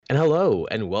And hello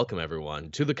and welcome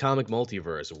everyone to the comic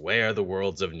multiverse where the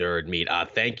worlds of nerd meet.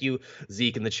 Thank you,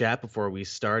 Zeke, in the chat before we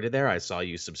started there. I saw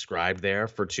you subscribed there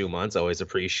for 2 months. Always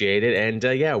appreciate it. And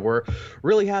yeah, we're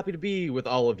really happy to be with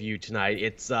all of you tonight.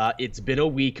 It's been a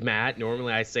week, Matt.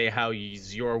 Normally I say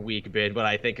how's your week been, but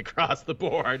I think across the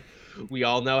board we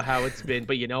all know how it's been.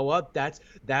 But you know what? That's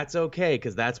okay,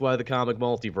 because that's why the comic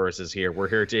multiverse is here. We're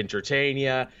here to entertain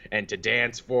you and to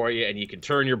dance for you, and you can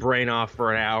turn your brain off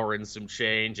for an hour and some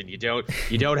change, and you don't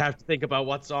have to think about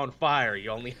what's on fire.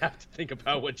 You only have to think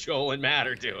about what Joel and Matt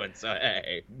are doing. So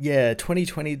hey. Yeah,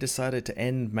 2020 decided to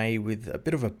end May with a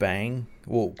bit of a bang.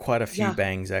 Well, quite a few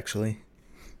bangs actually.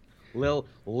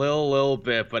 Little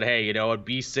bit, but hey, you know what?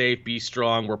 Be safe, be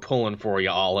strong. We're pulling for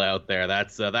you all out there.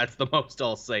 That's the most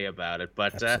I'll say about it.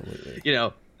 But you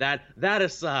know, that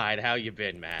aside, how you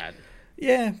been, Matt?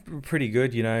 Yeah, pretty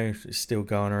good. You know, still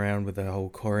going around with the whole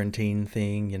quarantine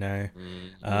thing. You know,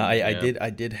 I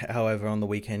did, however, on the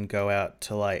weekend go out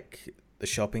to like the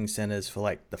shopping centers for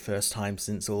like the first time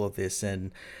since all of this,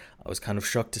 and I was kind of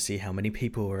shocked to see how many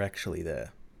people were actually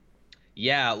there.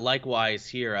 Yeah, likewise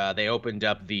here. They opened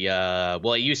up the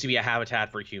well, it used to be a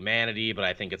Habitat for Humanity, but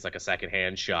I think it's like a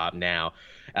secondhand shop now.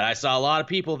 And I saw a lot of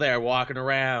people there walking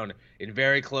around in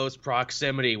very close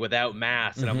proximity without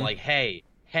masks, and I'm like, hey,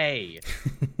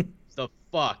 the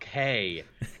fuck, hey.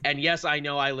 And yes, I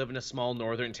know I live in a small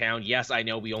northern town. Yes, I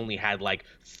know we only had like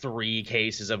 3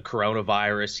 cases of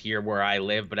coronavirus here where I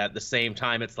live, but at the same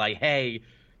time, it's like, hey,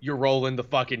 you're rolling the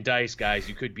fucking dice, guys.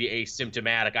 You could be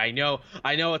asymptomatic. I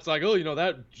know it's like, oh, you know,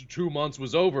 that 2 months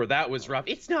was over. That was rough.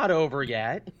 It's not over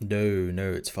yet.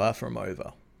 No, it's far from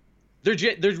over. There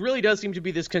really does seem to be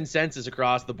this consensus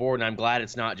across the board, and I'm glad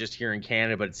it's not just here in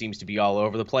Canada, but it seems to be all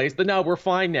over the place. But no, we're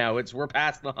fine now. We're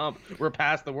past the hump. We're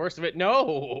past the worst of it.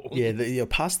 No. Yeah, you're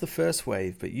past the first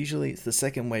wave, but usually it's the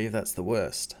second wave that's the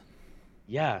worst.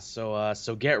 Yeah, so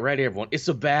get ready, everyone. It's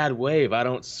a bad wave. I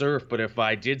don't surf, but if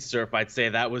I did surf, I'd say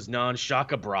that was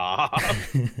non-shaka bra.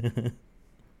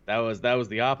 That was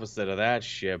the opposite of that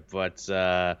shit. But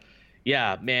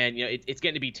yeah, man, you know, it's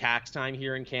getting to be tax time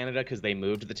here in Canada because they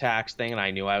moved the tax thing, and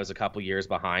I knew I was a couple years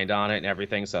behind on it and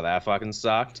everything, so that fucking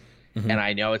sucked. And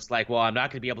I know it's like, well, I'm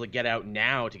not going to be able to get out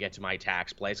now to get to my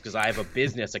tax place because I have a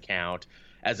business account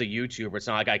as a YouTuber. It's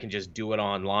not like I can just do it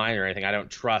online or anything. I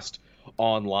don't trust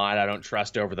online. I don't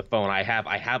trust over the phone. I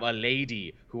have a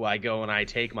lady who I go and I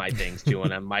take my things to,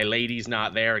 and my lady's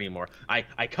not there anymore.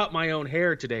 I cut my own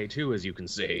hair today too, as you can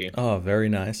see. Oh, very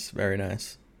nice, very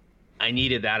nice. I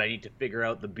needed that. I need to figure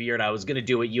out the beard. I was gonna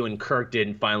do what you and Kirk did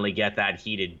and finally get that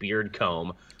heated beard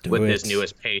comb with this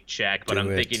newest paycheck, but I'm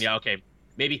thinking, yeah, okay,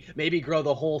 maybe grow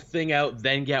the whole thing out,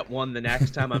 then get one the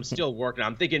next time. I'm still working.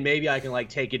 I'm thinking maybe I can like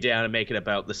take it down and make it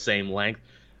about the same length.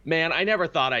 Man, I never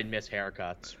thought I'd miss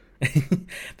haircuts.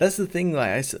 That's the thing. Like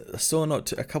I saw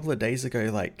a couple of days ago,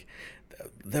 like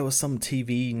there was some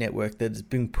TV network that's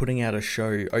been putting out a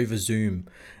show over Zoom,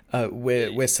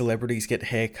 where celebrities get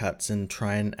haircuts and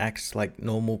try and act like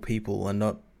normal people and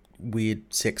not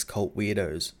weird sex cult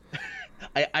weirdos.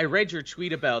 I read your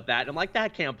tweet about that, and I'm like,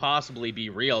 that can't possibly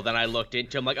be real. Then I looked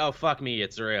into it, I'm like, oh, fuck me,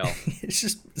 it's real. It's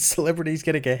just celebrities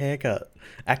getting a haircut,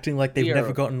 acting like they've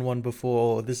never gotten one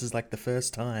before. This is like the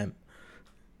first time.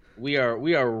 We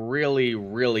are really,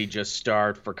 really just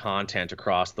starved for content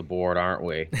across the board, aren't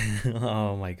we?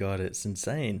 Oh my god, it's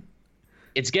insane.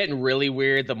 It's getting really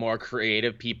weird the more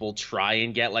creative people try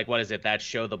and get, like, what is it, that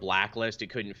show, The Blacklist? It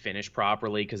couldn't finish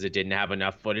properly because it didn't have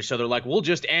enough footage, so they're like, we'll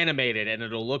just animate it and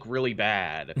it'll look really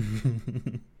bad.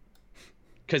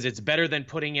 Because it's better than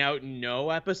putting out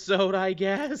no episode, I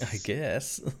guess. I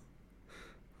guess.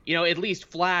 You know, at least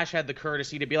Flash had the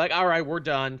courtesy to be like, all right, we're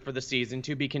done for the season,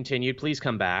 to be continued, please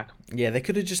come back. Yeah, they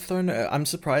could have just thrown... I'm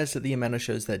surprised at the amount of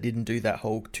shows that didn't do that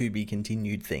whole to be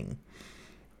continued thing.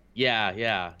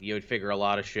 Yeah, you would figure a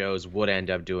lot of shows would end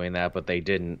up doing that, but they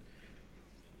didn't.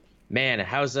 Man,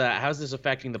 how's this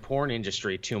affecting the porn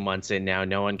industry 2 months in now?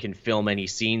 No one can film any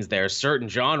scenes there. Certain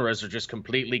genres are just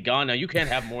completely gone. Now, you can't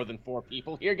have more than 4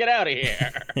 people here. Get out of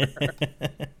here.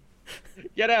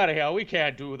 Get out of here. We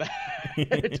can't do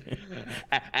that.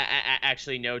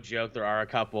 Actually, no joke. There are a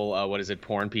couple,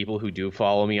 porn people who do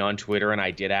follow me on Twitter, and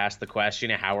I did ask the question,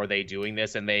 how are they doing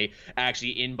this? And they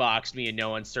actually inboxed me in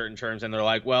no uncertain terms, and they're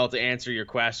like, well, to answer your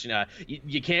question,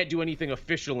 you can't do anything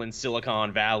official in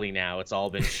Silicon Valley now. It's all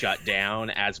been shut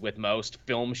down, as with most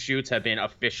film shoots have been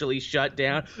officially shut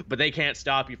down, but they can't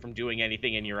stop you from doing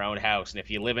anything in your own house. And if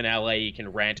you live in LA, you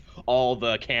can rent all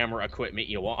the camera equipment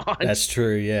you want. That's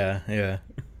true, yeah.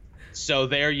 So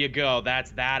there you go.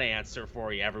 That's that answer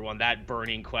for you, everyone. That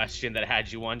burning question that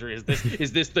had you wondering,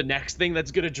 is this the next thing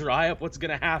that's gonna dry up? What's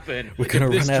gonna happen We're if gonna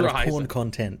this run out of dries porn up?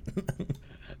 content.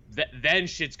 Then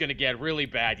shit's gonna get really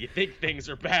bad. You think things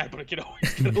are bad, but it can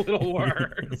always get a little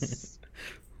worse.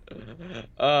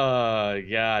 Oh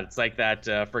God, it's like that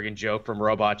friggin' joke from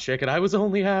Robot Chicken. I was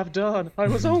only half done. I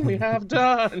was only half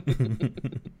done.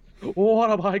 What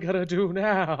am I gonna do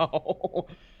now?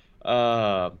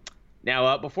 Uh,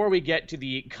 Now, before we get to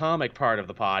the comic part of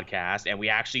the podcast, and we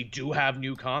actually do have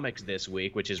new comics this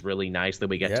week, which is really nice that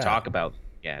we get to Yeah. talk about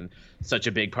again. Such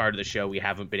a big part of the show we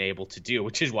haven't been able to do,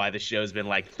 which is why the show's been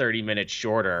like 30 minutes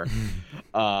shorter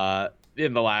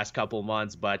in the last couple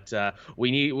months. But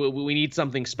we need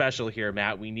something special here,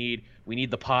 Matt. We need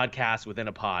the podcast within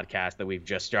a podcast that we've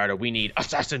just started. We need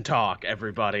Assassin Talk,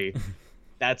 everybody.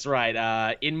 That's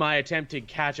right. In my attempt to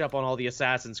catch up on all the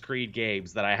Assassin's Creed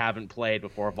games that I haven't played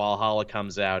before Valhalla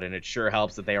comes out, and it sure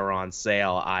helps that they were on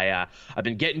sale. I've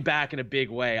been getting back in a big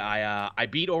way. I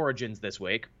beat Origins this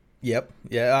week. Yep.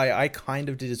 Yeah, I kind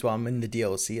of did as well. I'm in the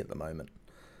DLC at the moment.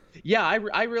 Yeah,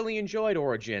 I really enjoyed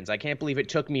Origins. I can't believe it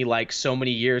took me like so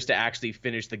many years to actually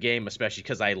finish the game, especially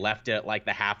because I left it at like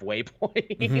the halfway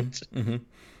point.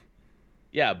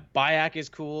 Yeah, Bayek is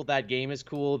cool. That game is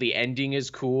cool. The ending is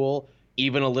cool.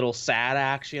 Even a little sad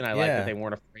action. I like that they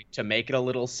weren't afraid to make it a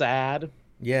little sad.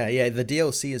 Yeah, the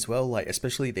DLC as well, like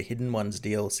especially the Hidden Ones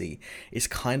DLC, is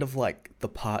kind of like the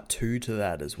part 2 to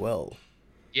that as well.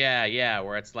 Yeah,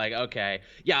 where it's like, okay.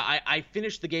 Yeah, I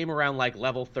finished the game around like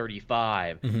level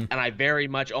 35, and I very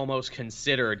much almost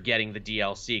considered getting the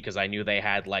DLC because I knew they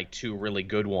had like 2 really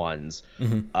good ones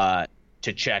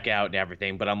to check out and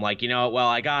everything. But I'm like, well,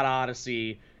 I got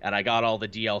Odyssey, and I got all the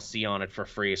DLC on it for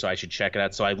free, so I should check it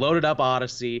out. So I loaded up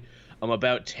Odyssey. I'm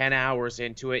about 10 hours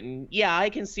into it, and yeah, I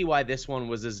can see why this one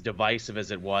was as divisive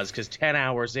as it was, because 10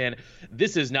 hours in,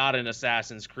 this is not an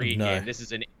Assassin's Creed game. This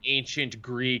is an ancient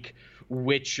Greek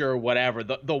Witcher, whatever.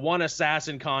 The one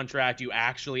assassin contract you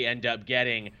actually end up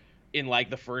getting in like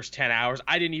the first 10 hours,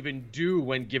 I didn't even do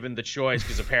when given the choice,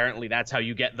 because apparently that's how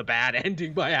you get the bad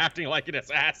ending, by acting like an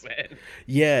assassin.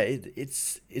 Yeah,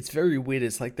 it's very weird.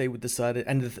 It's like they would decide it,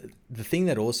 and the thing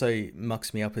that also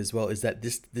mucks me up as well is that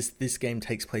this game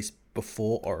takes place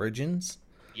before Origins.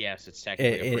 Yes, it's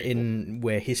technically in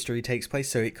where history takes place,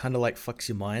 so it kind of like fucks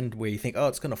your mind where you think, oh,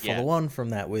 it's going to follow on from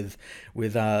that with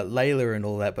Layla and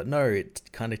all that, but no, it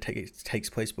kind of takes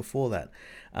place before that.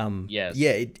 Yes.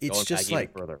 Yeah, it's just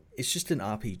like further. It's just an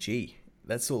RPG.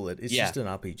 That's all it. It's just an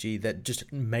RPG that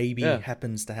just maybe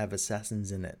happens to have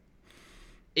assassins in it.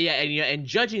 Yeah, and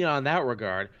judging it on that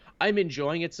regard, I'm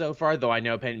enjoying it so far, though I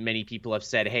know many people have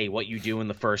said, hey, what you do in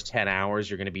the first 10 hours,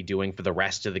 you're going to be doing for the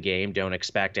rest of the game. Don't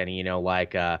expect any,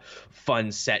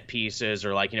 fun set pieces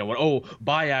or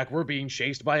Bayek, we're being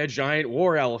chased by a giant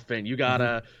war elephant. You got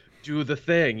to do the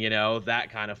thing,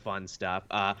 that kind of fun stuff.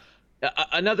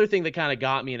 Another thing that kind of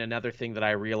got me, and another thing that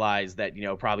I realized that,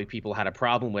 probably people had a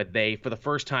problem with, they, for the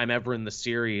first time ever in the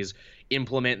series,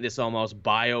 implement this almost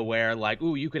BioWare, like,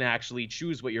 ooh, you can actually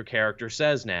choose what your character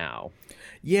says now.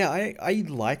 Yeah, I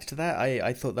liked that.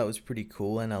 I thought that was pretty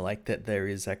cool, and I like that there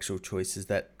is actual choices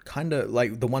that kind of,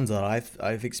 like, the ones that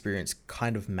I've experienced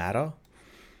kind of matter.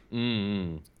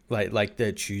 Like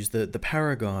they choose the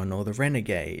Paragon or the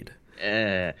Renegade.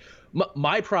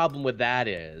 My problem with that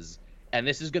is, and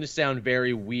this is going to sound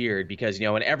very weird because,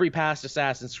 in every past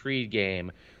Assassin's Creed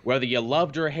game, whether you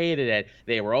loved or hated it,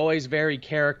 they were always very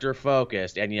character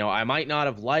focused. And, I might not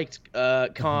have liked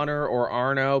Connor or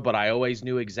Arno, but I always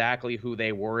knew exactly who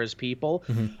they were as people.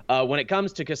 When it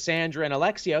comes to Cassandra and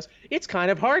Alexios, it's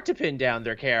kind of hard to pin down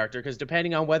their character because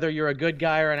depending on whether you're a good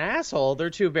guy or an asshole, they're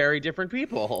 2 very different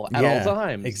people at all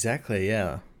times. Exactly,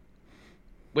 yeah.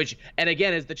 Which, and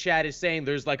again, as the chat is saying,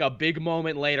 there's like a big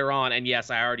moment later on, and yes,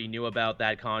 I already knew about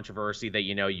that controversy that,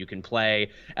 you can play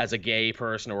as a gay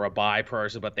person or a bi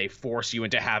person, but they force you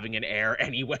into having an heir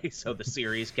anyway, so the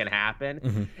series can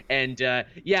happen. And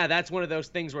that's one of those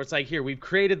things where it's like, here, we've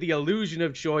created the illusion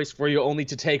of choice for you only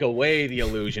to take away the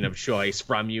illusion of choice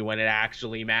from you when it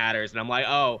actually matters. And I'm like,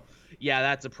 oh, yeah,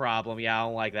 that's a problem. Yeah, I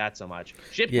don't like that so much.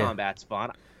 Ship combat's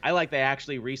fun. I like they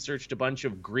actually researched a bunch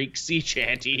of Greek sea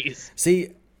shanties.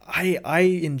 See,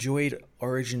 I enjoyed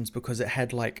Origins because it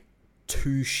had like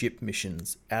 2 ship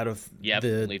missions out of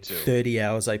the 30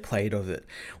 hours I played of it.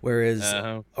 Whereas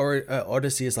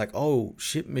Odyssey is like, oh,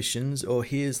 ship missions, or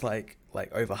here's like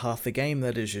over half the game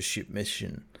that is a ship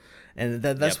mission. And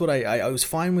that's what I was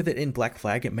fine with it in Black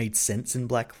Flag. It made sense in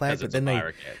Black Flag, but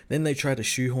then they try to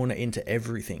shoehorn it into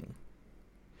everything.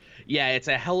 Yeah, it's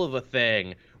a hell of a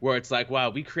thing where it's like, wow,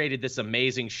 we created this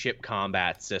amazing ship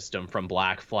combat system from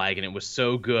Black Flag and it was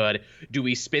so good. Do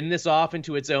we spin this off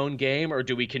into its own game or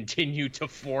do we continue to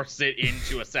force it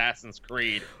into Assassin's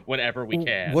Creed whenever we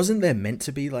can? Wasn't there meant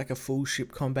to be like a full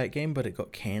ship combat game, but it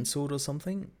got cancelled or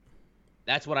something?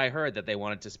 That's what I heard, that they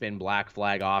wanted to spin Black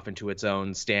Flag off into its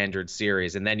own standard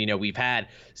series. And then, we've had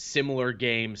similar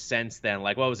games since then.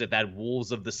 Like, what was it, that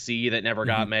Wolves of the Sea that never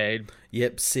got made?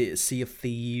 Yep, sea of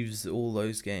Thieves, all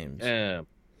those games.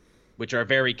 Which are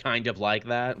very kind of like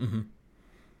that.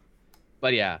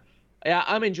 But yeah,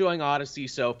 I'm enjoying Odyssey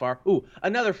so far. Ooh,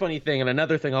 another funny thing, and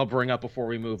another thing I'll bring up before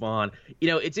we move on.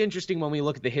 It's interesting when we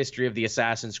look at the history of the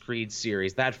Assassin's Creed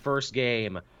series. That first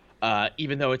game,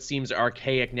 even though it seems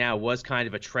archaic now, was kind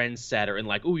of a trendsetter and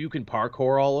like, ooh, you can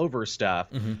parkour all over stuff.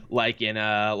 Like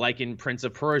in Prince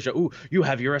of Persia, ooh, you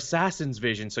have your assassin's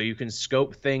vision so you can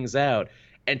scope things out.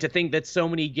 And to think that so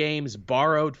many games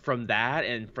borrowed from that,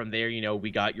 and from there,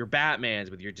 we got your Batmans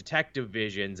with your detective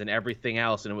visions and everything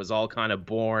else, and it was all kind of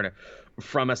born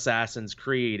from Assassin's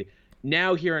Creed.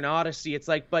 Now here in Odyssey, it's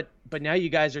like, but now you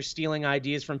guys are stealing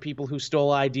ideas from people who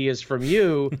stole ideas from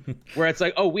you, where it's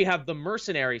like, oh, we have the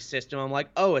mercenary system. I'm like,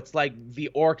 oh, it's like the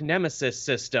Orc Nemesis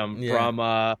system from,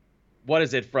 what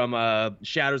is it, from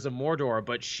Shadows of Mordor,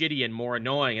 but shitty and more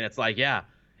annoying. And it's like, yeah.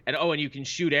 And you can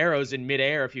shoot arrows in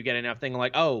midair if you get enough thing.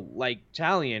 Like, oh, like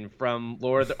Talion from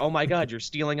Lord of the... Oh my god, you're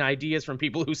stealing ideas from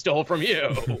people who stole from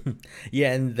you.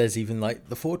 Yeah, and there's even like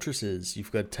the fortresses.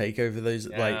 You've got to take over those,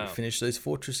 like finish those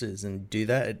fortresses and do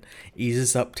that. It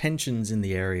eases up tensions in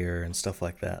the area and stuff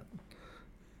like that.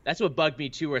 That's what bugged me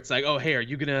too, where it's like, oh, hey, are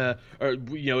you gonna, or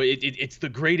it's the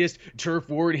greatest turf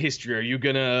war in history. Are you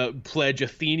gonna pledge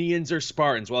Athenians or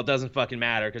Spartans? Well, it doesn't fucking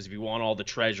matter, because if you want all the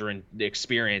treasure and the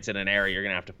experience in an area, you're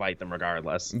gonna have to fight them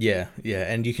regardless. Yeah,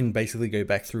 and you can basically go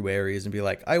back through areas and be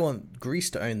like, I want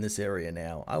Greece to own this area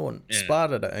now. I want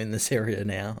Sparta to own this area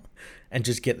now, and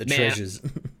just get the treasures.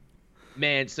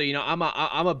 Man, so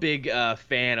I'm a big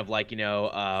fan of, like,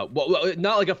 well,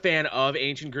 not like a fan of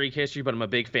ancient Greek history, but I'm a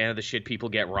big fan of the shit people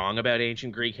get wrong about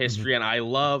ancient Greek history, and I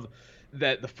love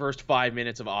that the first 5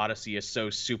 minutes of Odyssey is so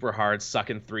super hard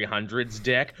sucking 300s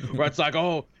dick, where it's like,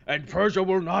 oh, and Persia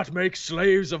will not make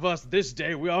slaves of us this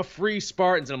day. We are free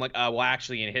Spartans. And I'm like, well,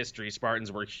 actually, in history,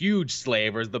 Spartans were huge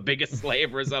slavers, the biggest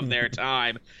slavers of their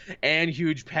time, and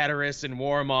huge pederasts and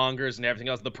warmongers and everything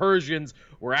else. The Persians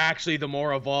were actually the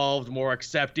more evolved, more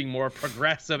accepting, more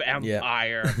progressive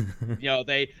empire.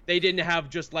 They didn't have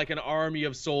just like an army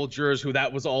of soldiers who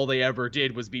that was all they ever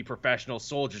did was be professional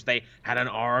soldiers. They had an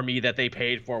army that they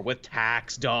paid for with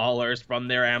tax dollars from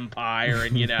their empire,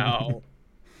 and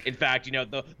in fact,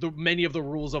 the many of the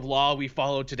rules of law we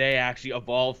follow today actually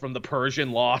evolved from the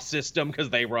Persian law system, because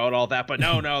they wrote all that. But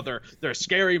no, they're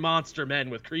scary monster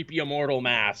men with creepy immortal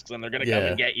masks, and they're gonna come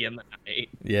and get you in the night.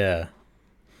 Yeah.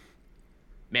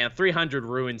 Man, 300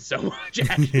 ruined so much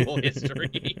actual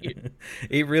history.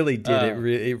 It really did.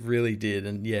 It really did.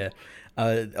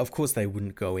 And of course they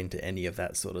wouldn't go into any of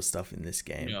that sort of stuff in this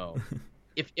game. No.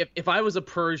 If I was a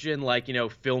Persian,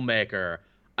 filmmaker,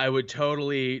 I would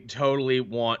totally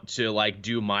want to like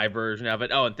do my version of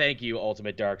it. Oh, and thank you,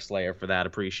 Ultimate Dark Slayer, for that.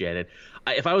 Appreciate it.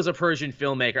 If I was a Persian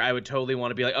filmmaker, I would totally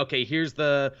want to be like, okay, here's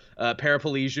the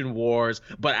Peloponnesian Wars,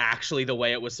 but actually the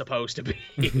way it was supposed to be.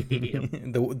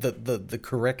 the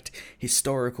correct,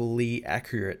 historically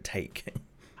accurate take.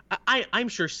 I'm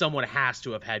sure someone has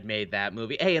to have had made that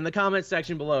movie. Hey, in the comment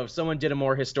section below, if someone did a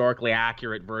more historically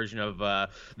accurate version of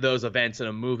those events in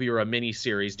a movie or a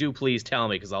miniseries, do please tell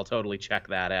me, because I'll totally check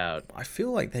that out. I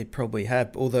feel like they probably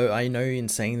have, although I know in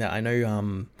saying that, I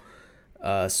know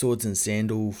Swords and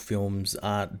Sandal films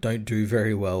don't do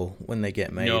very well when they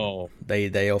get made. No.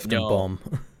 They often bomb.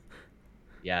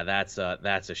 Yeah, that's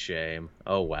a shame.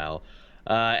 Oh, well.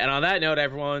 And on that note,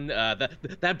 everyone,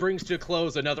 that brings to a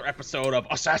close another episode of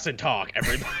Assassin Talk,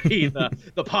 everybody.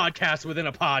 the podcast within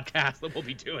a podcast that we'll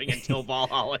be doing until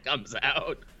Valhalla comes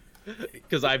out.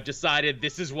 Because I've decided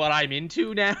this is what I'm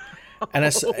into now.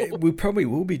 And we probably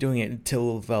will be doing it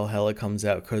until Valhalla comes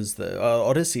out, because the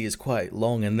Odyssey is quite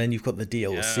long, and then you've got the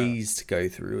DLCs to go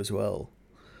through as well.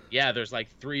 Yeah, there's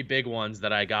like 3 big ones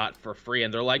that I got for free,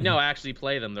 and they're like, no, actually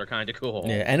play them. They're kind of cool.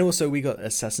 Yeah, and also we got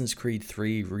Assassin's Creed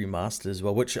 3 Remastered as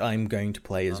well, which I'm going to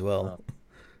play as well.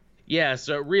 Yeah,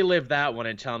 so relive that one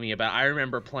and tell me about it. I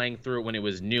remember playing through it when it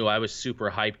was new. I was super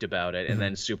hyped about it, and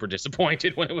then super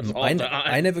disappointed when it was all done.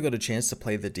 I never got a chance to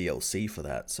play the DLC for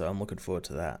that, so I'm looking forward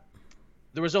to that.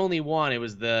 There was only one. It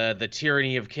was the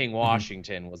Tyranny of King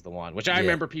Washington was the one, which I Yeah.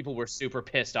 remember people were super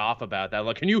pissed off about that.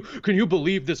 Like, can you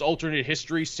believe this alternate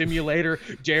history simulator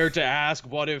dared to ask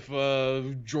what if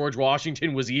George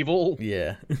Washington was evil?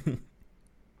 Yeah.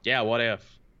 Yeah, what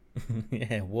if?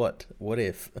 Yeah, what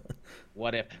if?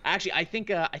 What if? Actually, I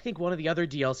think one of the other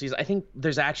DLCs. I think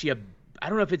there's actually a. I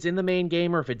don't know if it's in the main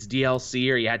game or if it's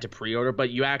DLC or you had to pre-order,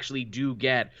 but you actually do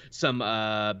get some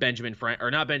not Benjamin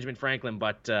Franklin,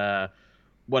 but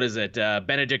what is it?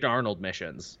 Benedict Arnold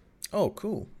missions. Oh,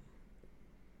 cool.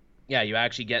 Yeah, you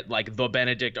actually get like the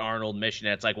Benedict Arnold mission.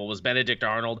 It's like, well, was Benedict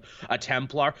Arnold a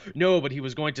Templar? No, but he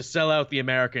was going to sell out the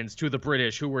Americans to the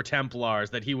British, who were Templars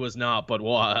that he was not, but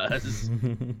was.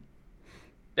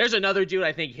 There's another dude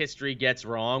I think history gets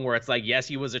wrong, where it's like, yes,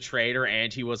 he was a traitor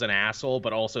and he was an asshole,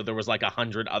 but also there was like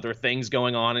 100 other things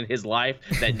going on in his life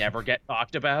that never get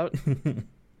talked about.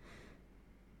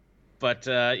 But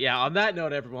yeah, on that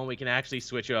note, everyone, we can actually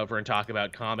switch over and talk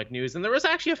about comic news, and there was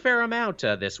actually a fair amount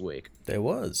this week. There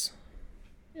was.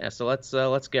 Yeah, so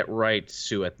let's get right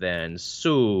to it then.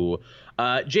 So,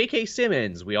 J.K.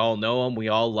 Simmons, we all know him, we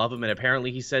all love him, and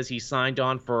apparently he says he signed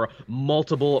on for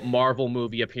multiple Marvel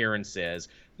movie appearances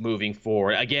moving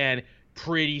forward. Again,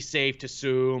 pretty safe to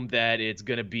assume that it's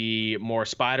going to be more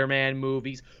Spider-Man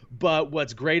movies, but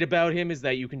what's great about him is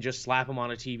that you can just slap him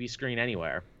on a TV screen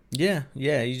anywhere. Yeah,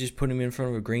 you just put him in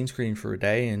front of a green screen for a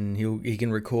day, and he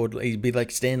can record. He'd be like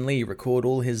Stan Lee, record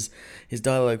all his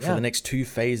dialogue for the next 2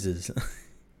 phases.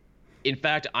 In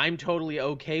fact, I'm totally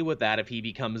okay with that if he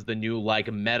becomes the new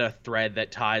like meta thread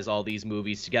that ties all these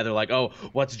movies together. Like, oh,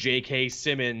 what's J.K.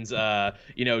 Simmons,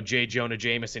 J. Jonah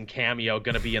Jameson cameo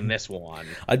gonna be in this one?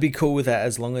 I'd be cool with that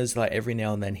as long as like every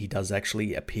now and then he does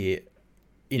actually appear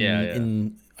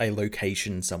in a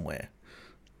location somewhere.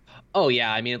 Oh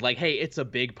yeah, I mean, like, hey, it's a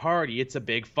big party, it's a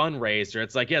big fundraiser.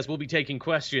 It's like, yes, we'll be taking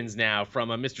questions now from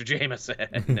Mr.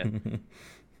 Jameson.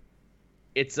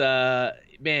 It's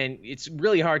man, it's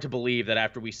really hard to believe that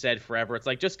after we said forever, it's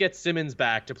like, just get Simmons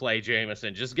back to play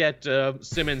Jameson. Just get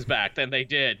Simmons back. Then they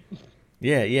did.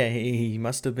 Yeah, he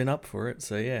must have been up for it.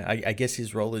 So yeah, I guess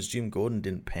his role as Jim Gordon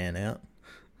didn't pan out.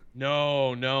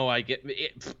 No, I get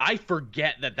it. I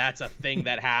forget that that's a thing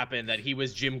that happened, that he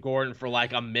was Jim Gordon for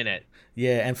like a minute.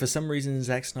 Yeah, and for some reason,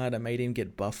 Zack Snyder made him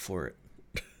get buff for it.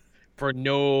 For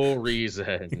no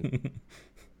reason.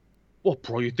 What,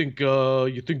 bro? You think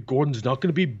Gordon's not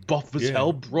gonna be buff as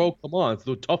hell, bro? Come on, it's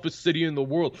the toughest city in the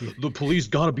world. The police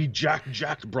gotta be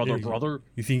jacked, brother.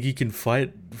 You think he can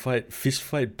fist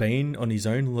fight Bane on his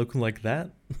own, looking like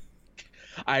that?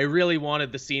 I really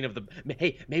wanted the scene of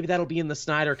hey, maybe that'll be in the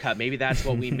Snyder cut. Maybe that's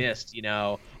what we missed,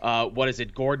 what is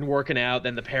it? Gordon working out,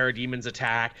 then the parademons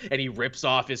attack, and he rips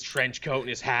off his trench coat and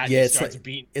his hat and starts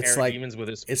beating parademons with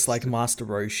his fist. It's like Master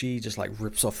Roshi, just like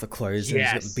rips off the clothes and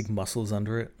he's got the big muscles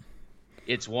under it.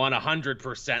 It's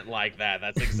 100% like that.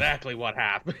 That's exactly what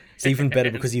happened. It's even better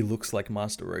because he looks like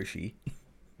Master Roshi.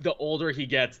 The older he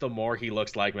gets, the more he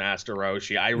looks like Master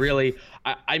Roshi.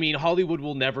 I mean, Hollywood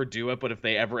will never do it, but if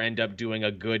they ever end up doing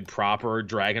a good, proper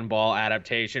Dragon Ball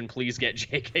adaptation, please get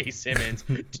J.K. Simmons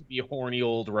to be horny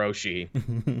old Roshi.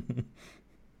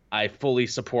 I fully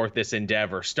support this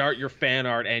endeavor. Start your fan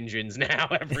art engines now,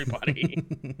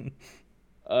 everybody.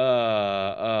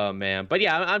 Man, but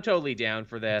yeah, I'm totally down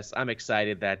for this. I'm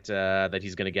excited that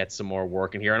he's gonna get some more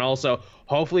work in here, and also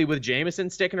hopefully with Jameson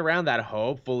sticking around, that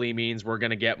hopefully means we're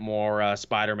gonna get more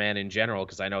Spider-Man in general,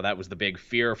 because I know that was the big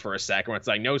fear for a second, where it's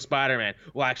like, no Spider-Man.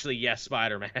 Well, actually, yes,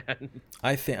 Spider-Man.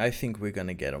 I think we're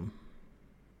gonna get him.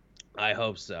 I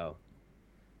hope so.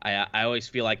 I always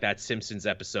feel like that Simpsons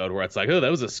episode where it's like, oh, that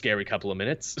was a scary couple of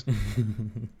minutes.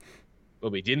 Well,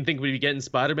 we didn't think we'd be getting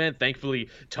Spider-Man. Thankfully,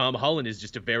 Tom Holland is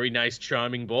just a very nice,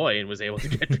 charming boy and was able to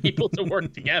get people to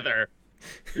work together.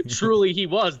 Truly, he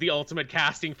was the ultimate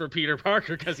casting for Peter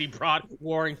Parker, because he brought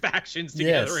warring factions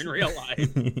together in real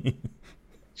life.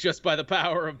 Just by the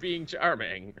power of being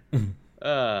charming.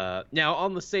 Now,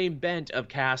 on the same bent of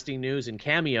casting news and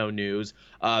cameo news,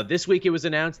 this week it was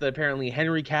announced that apparently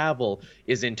Henry Cavill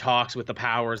is in talks with the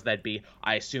powers that be.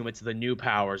 I assume it's the new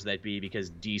powers that be,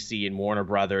 because DC and Warner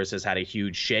Brothers has had a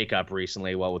huge shakeup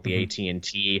recently, with the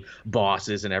AT&T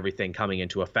bosses and everything coming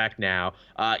into effect now.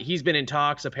 He's been in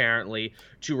talks, apparently,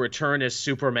 to return as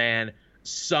Superman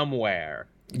somewhere.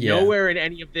 Yeah. Nowhere in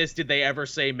any of this did they ever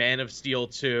say Man of Steel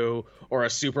 2 or a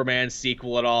Superman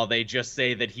sequel at all. They just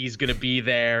say that he's going to be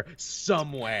there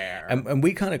somewhere. And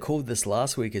we kind of called this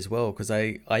last week as well, because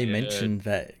I mentioned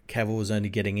that Cavill was only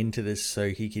getting into this so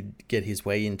he could get his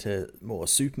way into more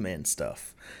Superman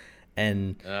stuff.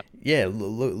 And yeah,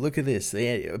 look at this.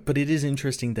 Yeah, but it is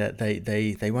interesting that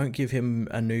they won't give him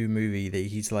a new movie. That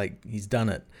he's done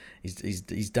it.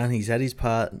 He's done. He's had his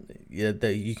part. Yeah,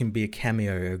 that you can be a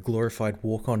cameo, a glorified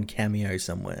walk-on cameo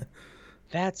somewhere.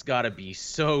 That's gotta be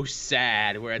so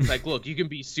sad, where it's like, look, you can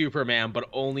be Superman, but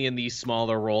only in these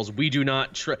smaller roles. We do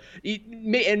not trust,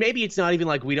 and maybe it's not even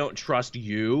like we don't trust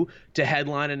you to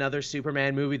headline another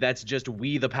Superman movie. That's just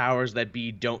we, the powers that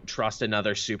be, don't trust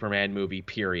another Superman movie,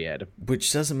 period.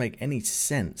 Which doesn't make any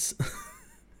sense.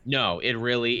 No, it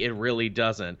really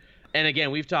doesn't. And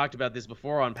again, we've talked about this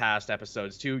before on past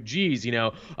episodes too. Geez,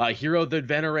 a hero that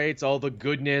venerates all the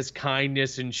goodness,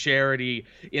 kindness, and charity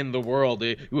in the world.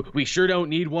 We sure don't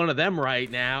need one of them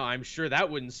right now. I'm sure that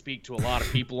wouldn't speak to a lot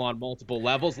of people on multiple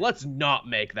levels. Let's not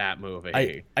make that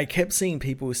movie. I kept seeing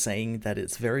people saying that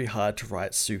it's very hard to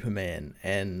write Superman,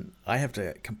 and I have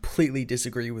to completely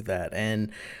disagree with that.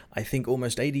 And I think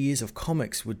almost 80 years of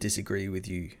comics would disagree with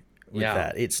you with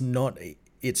that. It's not...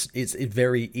 It's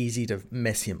very easy to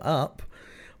mess him up,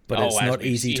 but it's not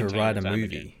easy to write a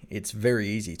movie. It's very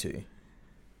easy to.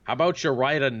 How about you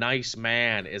write a nice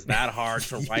man? Is that hard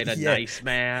to write a nice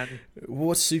man?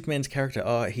 What's Superman's character?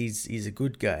 Oh, he's a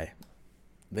good guy.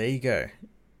 There you go.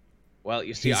 Well,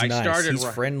 you see, He's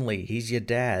friendly. He's your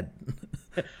dad.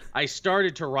 I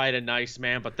started to write a nice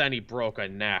man, but then he broke a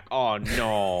neck. Oh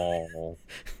no.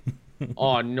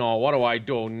 Oh no, what do I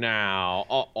do now?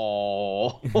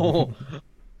 Uh-oh.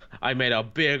 I made a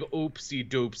big oopsie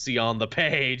doopsie on the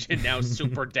page, and now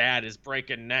Super Dad is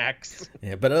breaking necks.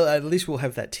 Yeah, but at least we'll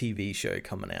have that TV show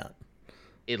coming out.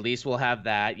 At least we'll have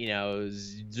that.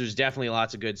 There's definitely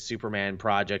lots of good Superman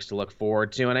projects to look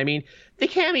forward to. And I mean, the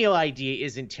cameo idea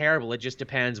isn't terrible. It just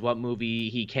depends what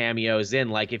movie he cameos in.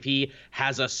 Like, if he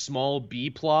has a small B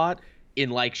plot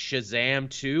in like Shazam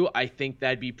 2, I think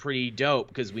that'd be pretty dope,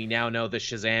 because we now know the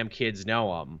Shazam kids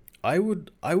know him. I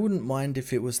wouldn't mind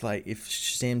if it was like if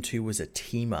Shazam 2 was a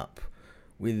team up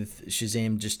with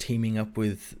Shazam just teaming up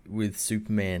with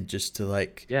Superman just to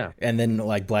like, yeah, and then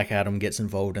like Black Adam gets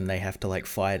involved and they have to like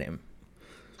fight him.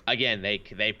 Again,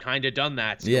 they've kind of done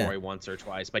that story once or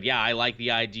twice. But yeah, I like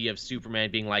the idea of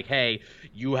Superman being like, hey,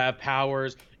 you have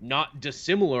powers not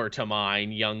dissimilar to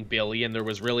mine, young Billy, and there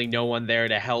was really no one there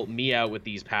to help me out with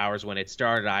these powers when it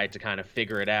started. I had to kind of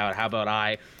figure it out. How about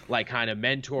I like kind of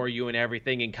mentor you and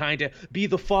everything and kind of be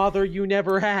the father you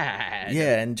never had?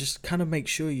 Yeah, and just kind of make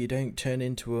sure you don't turn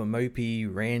into a mopey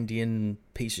Randian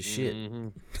piece of shit. Mm-hmm.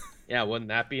 Yeah, wouldn't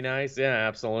that be nice? Yeah,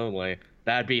 absolutely.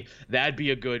 That'd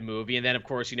be a good movie. And then, of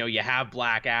course, you have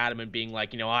Black Adam and being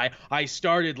like, I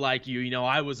started like you,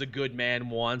 I was a good man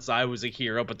once, I was a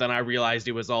hero, but then I realized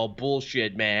it was all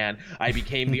bullshit, man. I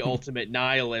became the ultimate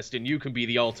nihilist, and you can be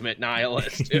the ultimate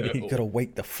nihilist too. You gotta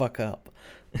wake the fuck up.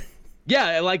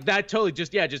 Yeah, like that totally.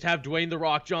 Just have Dwayne The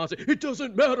Rock Johnson. It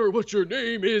doesn't matter what your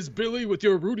name is, Billy, with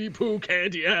your Rudy Poo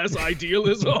candy ass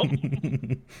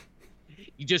idealism.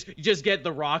 You just get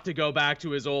The Rock to go back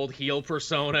to his old heel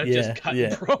persona, just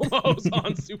cutting promos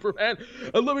on Superman.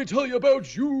 And let me tell you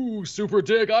about you, Super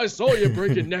Dick. I saw you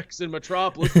breaking necks in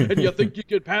Metropolis, and you think you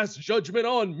could pass judgment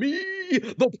on me,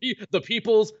 the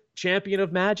people's champion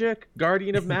of magic,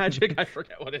 guardian of magic. I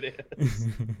forget what it is.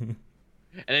 And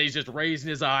then he's just raising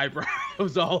his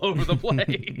eyebrows all over the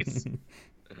place.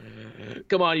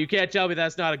 Come on, you can't tell me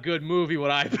that's not a good movie.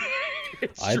 What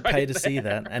I'd pay to see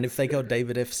that. And if they got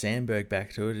David F. Sandberg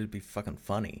back to it, it'd be fucking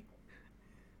funny.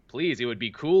 Please, it would be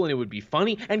cool, and it would be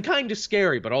funny and kind of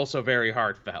scary, but also very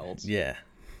heartfelt. Yeah.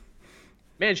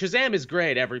 Man, Shazam is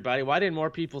great, everybody. Why didn't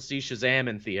more people see Shazam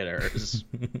in theaters?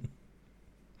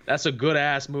 That's a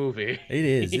good-ass movie. It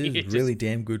is. It is a really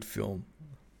damn good film.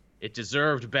 It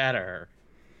deserved better.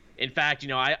 In fact,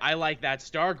 I like that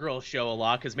Stargirl show a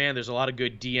lot because, man, there's a lot of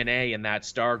good DNA in that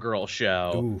Stargirl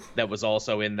show that was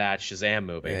also in that Shazam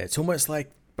movie. Yeah, it's almost like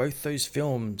both those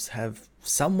films have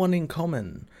someone in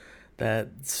common that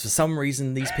for some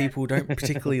reason these people don't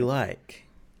particularly like.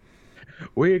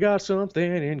 We got something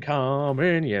in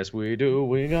common. Yes, we do.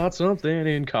 We got something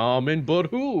in common.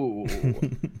 But who?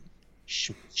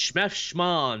 Schmeff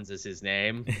Schmons is his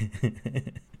name.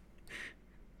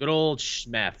 Good old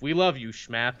Schmeff. We love you,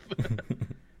 Schmeff.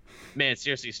 Man,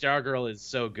 seriously, Stargirl is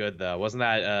so good, though. Wasn't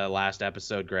that last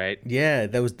episode great? Yeah,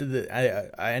 there was.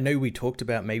 I know we talked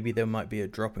about maybe there might be a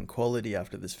drop in quality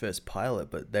after this first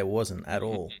pilot, but there wasn't at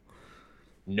all.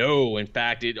 No, in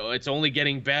fact, it's only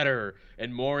getting better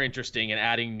and more interesting and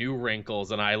adding new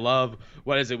wrinkles. And I love,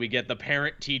 what is it? We get the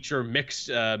parent-teacher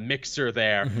mixer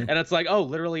there, Hmm. and it's like, oh,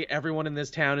 literally everyone in this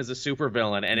town is a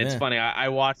supervillain. And it's Yeah. funny. I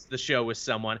watched the show with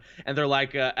someone, and they're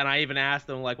like, and I even asked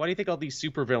them, like, why do you think all these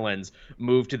supervillains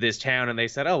moved to this town? And they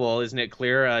said, oh, well, isn't it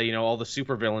clear? All the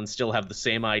supervillains still have the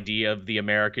same idea of the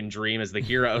American dream as the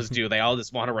heroes do. They all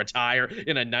just want to retire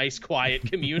in a nice,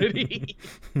 quiet community.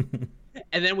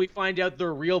 And then we find out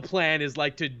their real plan is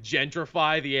like to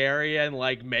gentrify the area and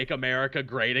like make America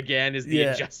great again is the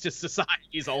Yeah. Injustice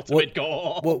Society's ultimate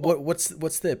goal.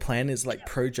 What's their plan? Is like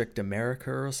Project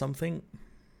America or something?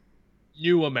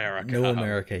 New America. New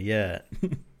America, yeah.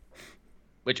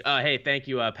 Which, hey, thank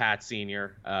you, Pat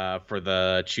Senior, for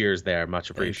the cheers there. Much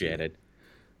appreciated.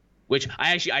 Which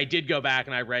I did go back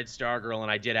and I read Stargirl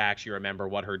and I did actually remember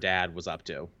what her dad was up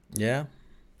to. Yeah.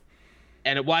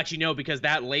 And well, actually, no, because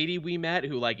that lady we met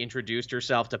who like introduced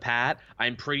herself to Pat,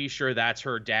 I'm pretty sure that's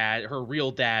her dad, her real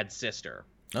dad's sister.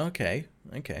 Okay.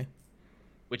 Okay.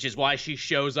 Which is why she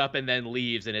shows up and then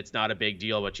leaves, and it's not a big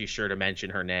deal, but she's sure to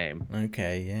mention her name.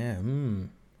 Okay. Yeah. Hmm.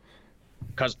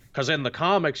 Because in the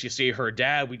comics, you see her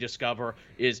dad, we discover,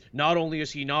 is not only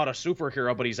is he not a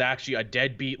superhero, but he's actually a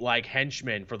deadbeat like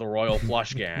henchman for the Royal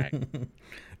Flush Gang.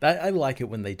 I like it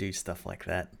when they do stuff like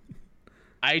that.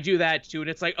 I do that too, and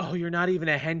it's like, oh, you're not even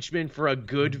a henchman for a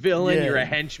good villain. Yeah. You're a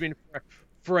henchman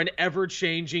for an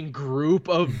ever-changing group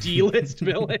of D-list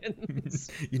villains.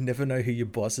 You never know who your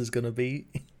boss is gonna be.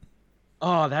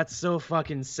 Oh, that's so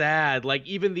fucking sad. Like,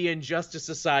 even the Injustice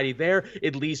Society, they're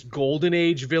at least Golden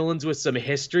Age villains with some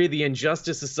history. The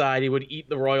Injustice Society would eat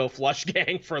the Royal Flush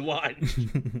Gang for lunch.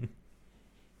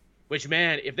 Which,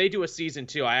 man, if they do a season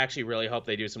 2, I actually really hope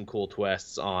they do some cool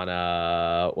twists on,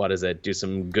 do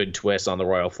some good twists on the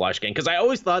Royal Flush Gang. Because I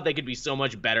always thought they could be so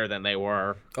much better than they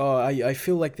were. Oh, I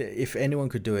feel like that if anyone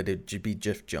could do it, it'd be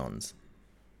Jeff Johns.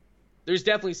 There's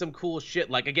definitely some cool shit.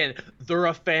 Like, again, they're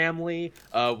a family.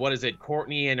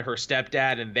 Courtney and her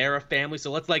stepdad, and they're a family.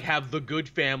 So let's, like, have the good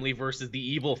family versus the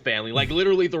evil family. Like,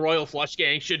 literally, the Royal Flush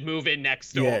Gang should move in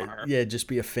next door. Yeah, just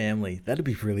be a family. That'd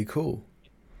be really cool.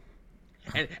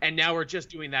 And now we're just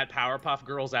doing that Powerpuff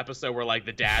Girls episode where like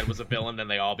the dad was a villain, then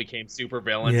they all became super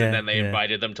villains, and then they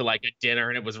invited them to like a dinner,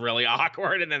 and it was really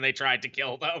awkward, and then they tried to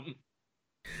kill them.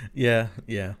 Yeah.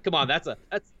 Come on, that's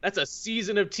a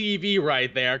season of TV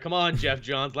right there. Come on, Jeff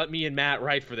Johns, let me and Matt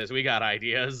write for this. We got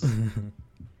ideas.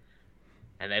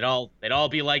 And they'd all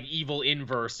be like evil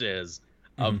inverses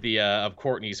of the of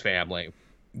Courtney's family.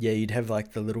 Yeah, you'd have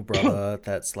like the little brother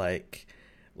that's like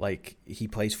he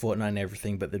plays Fortnite and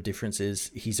everything, but the difference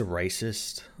is he's a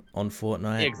racist on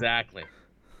Fortnite. Exactly.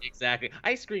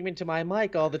 I scream into my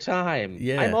mic all the time.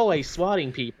 Yeah. I'm always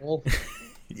swatting people.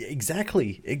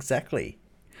 Exactly.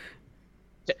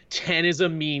 10 is a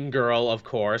mean girl, of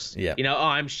course. Yeah.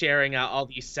 I'm sharing all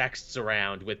these sexts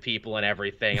around with people and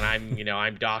everything, and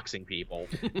I'm doxing people.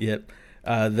 Yep.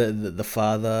 The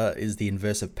father is the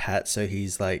inverse of Pat, so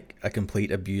he's like a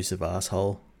complete abusive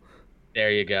asshole. There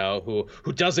you go.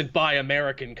 Who doesn't buy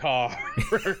American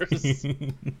cars?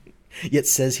 Yet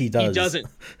says he does. He doesn't.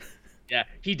 Yeah,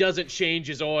 he doesn't change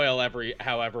his oil every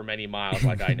however many miles.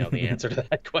 Like, I know the answer to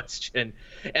that question.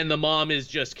 And the mom is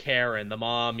just Karen. The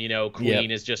mom,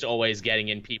 Queen is just always getting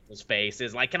in people's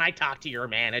faces. Like, can I talk to your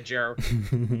manager?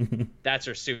 That's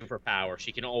her superpower.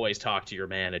 She can always talk to your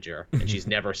manager, and she's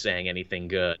never saying anything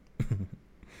good.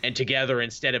 And together,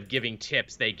 instead of giving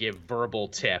tips, they give verbal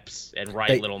tips and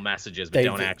write little messages, but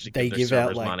don't actually give their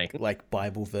servers money. Like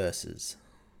Bible verses.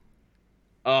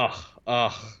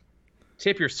 Ugh.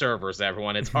 Tip your servers,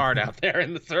 everyone. It's hard out there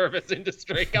in the service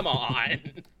industry. Come on.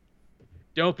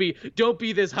 Don't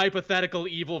be this hypothetical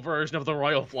evil version of the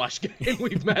Royal Flush Gang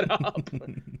we've met up.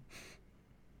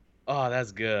 Oh,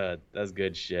 that's good. That's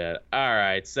good shit. All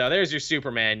right, so there's your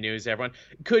Superman news, everyone.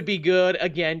 Could be good.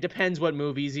 Again, depends what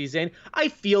movies he's in. I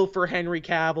feel for Henry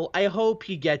Cavill. I hope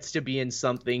he gets to be in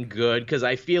something good, because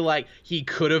I feel like he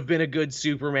could have been a good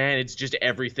Superman. It's just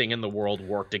everything in the world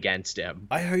worked against him.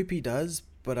 I hope he does,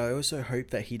 but I also hope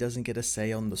that he doesn't get a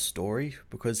say on the story,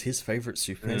 because his favorite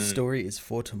Superman story is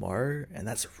For Tomorrow, and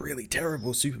that's a really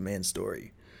terrible Superman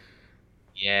story.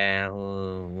 Yeah.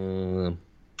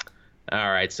 All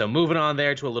right, so moving on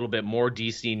there to a little bit more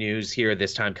DC news here,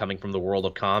 this time coming from the world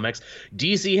of comics.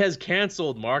 DC has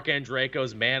canceled Mark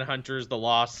Andreyko's Manhunters The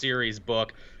Lost series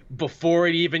book before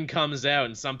it even comes out.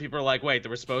 And some people are like, wait, there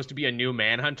was supposed to be a new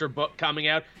Manhunter book coming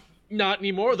out? Not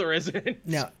anymore, there isn't.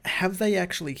 Now, have they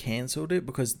actually canceled it?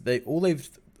 Because all I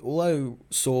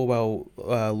saw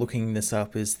while looking this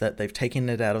up is that they've taken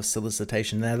it out of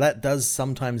solicitation. Now, that does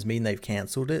sometimes mean they've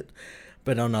canceled it.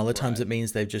 But on other times, Right. it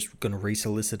means they're just going to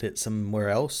resolicit it somewhere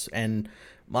else. And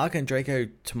Mark Andreyko,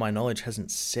 to my knowledge, hasn't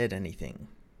said anything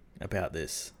about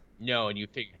this. No, and you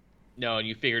fig no, and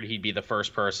you figured he'd be the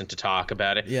first person to talk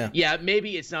about it. Yeah. Yeah,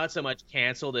 maybe it's not so much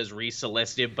canceled as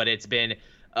resolicited, but it's been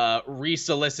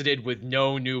resolicited with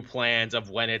no new plans of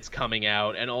when it's coming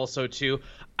out. And also, too,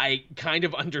 I kind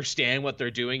of understand what they're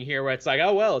doing here, where it's like,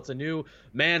 oh well, it's a new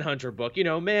Manhunter book. You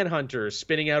know, Manhunter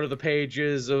spinning out of the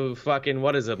pages of fucking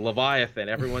what is it, Leviathan,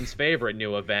 everyone's favorite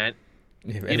new event.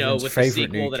 Yeah, You know, everyone's with the favorite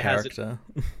sequel new that has it. character.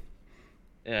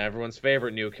 Yeah, everyone's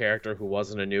favorite new character who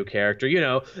wasn't a new character. You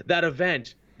know, that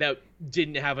event that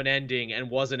didn't have an ending and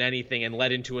wasn't anything and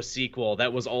led into a sequel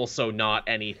that was also not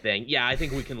anything. Yeah, I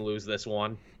think we can lose this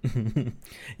one.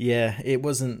 Yeah, it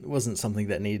wasn't something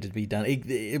that needed to be done.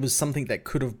 It was something that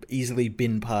could have easily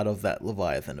been part of that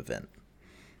Leviathan event.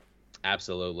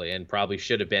 Absolutely, and probably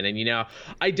should have been. And, you know,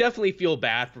 I definitely feel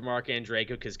bad for Mark Andreyko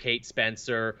because Kate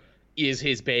Spencer is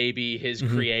his baby, his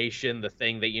creation, the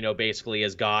thing that, you know, basically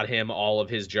has got him all of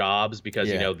his jobs because,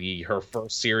 you Yeah. know, her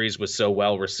first series was so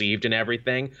well received and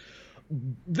everything.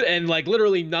 And like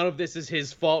literally none of this is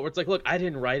his fault. Where it's like, look, I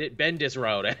didn't write it. Bendis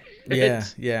wrote it. Yeah,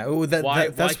 yeah. Oh, Why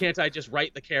that's can't I just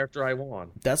write the character I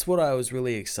want? that's what I was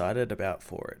really excited about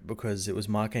for it, because it was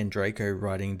Mark Andreyko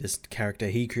writing this character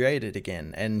he created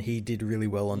again, and he did really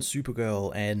well on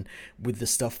Supergirl, and with the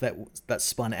stuff that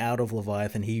spun out of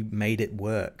Leviathan, he made it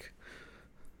work.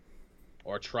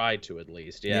 Or tried to, at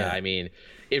least. Yeah, Yeah. I mean,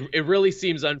 it really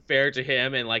seems unfair to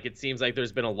him, and like it seems like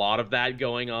there's been a lot of that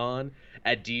going on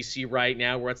at DC right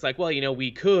now, where it's like, well, you know,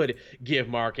 we could give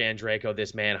Mark Andreyko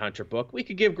this Manhunter book, we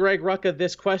could give Greg Rucka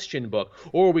this Question book,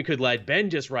 or we could let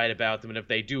Bendis write about them, and if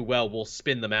they do well, we'll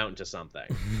spin them out into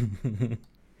something.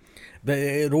 But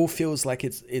it all feels like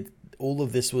all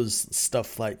of this was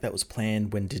stuff like that was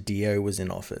planned when DiDio was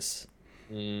in office.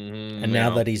 And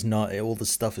now that he's not, all the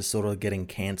stuff is sort of getting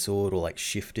cancelled or like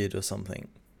shifted or something.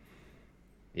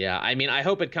 Yeah, I mean, I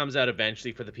hope it comes out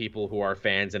eventually for the people who are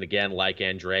fans, and again, like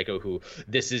Andreyko, who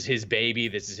this is his baby,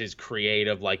 this is his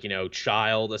creative, like, you know,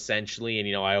 child, essentially, and,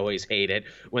 you know, I always hate it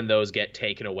when those get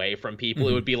taken away from people.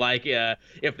 It would be like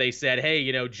if they said, hey,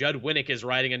 you know, Judd Winnick is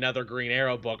writing another Green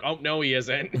Arrow book. Oh, no, he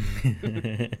isn't.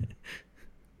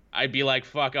 I'd be like,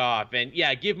 fuck off. And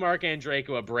yeah, give Mark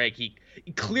Andreyko a break. He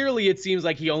clearly, it seems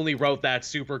like he only wrote that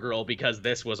Supergirl because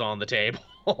this was on the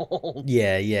table.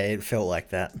 Yeah, it felt like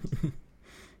that.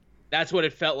 That's what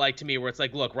it felt like to me, where it's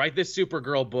like, look, write this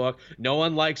Supergirl book. No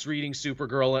one likes reading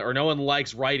Supergirl, or no one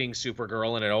likes writing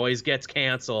Supergirl, and it always gets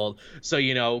canceled. So,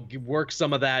 you know, work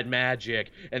some of that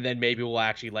magic, and then maybe we'll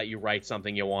actually let you write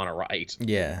something you want to write.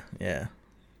 Yeah.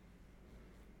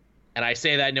 And I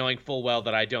say that knowing full well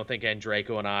that I don't think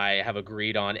Andreyko and I have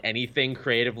agreed on anything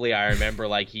creatively. I remember,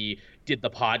 like, he did the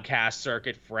podcast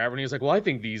circuit forever, and he was like, well, I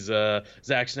think these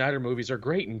Zack Snyder movies are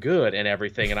great and good and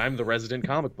everything, and I'm the resident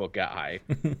comic book guy.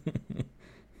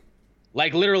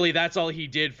 Like, literally, that's all he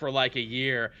did for, like, a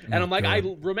year. And I'm like, God.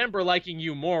 I remember liking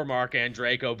you more, Mark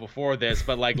Andreyko, before this,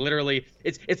 but, like, literally,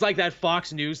 it's like that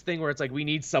Fox News thing where it's like, we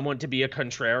need someone to be a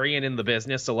contrarian in the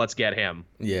business, so let's get him.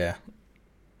 Yeah.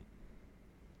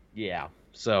 Yeah.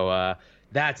 So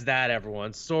that's that,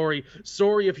 everyone. Sorry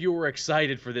if you were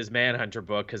excited for this Manhunter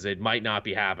book, because it might not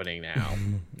be happening now.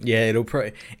 Yeah,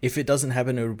 if it doesn't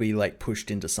happen, it'll be like pushed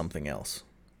into something else.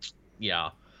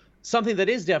 Yeah. Something that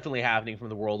is definitely happening from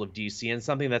the world of DC, and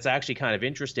something that's actually kind of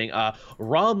interesting.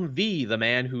 Ram V, the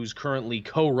man who's currently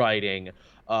co-writing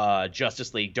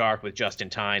Justice League Dark with Justin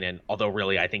Tynan, although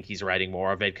really I think he's writing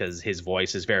more of it because his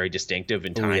voice is very distinctive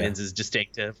and Tynan's is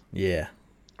distinctive. Yeah.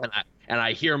 And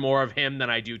I hear more of him than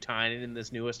I do Tynan in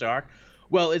this newest arc.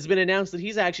 Well, it's been announced that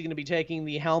he's actually going to be taking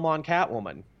the helm on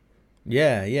Catwoman.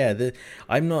 Yeah.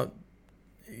 I'm not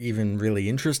even really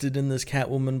interested in this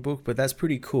Catwoman book, but that's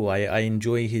pretty cool. I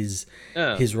enjoy his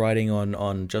writing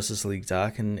on Justice League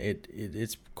Dark, and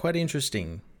it's quite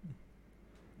interesting.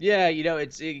 Yeah, you know,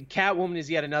 Catwoman is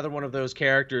yet another one of those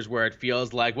characters where it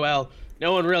feels like, well,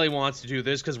 no one really wants to do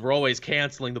this because we're always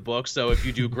canceling the book. So if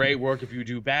you do great work, if you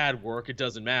do bad work, it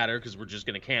doesn't matter because we're just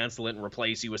going to cancel it and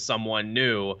replace you with someone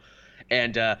new.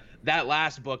 And that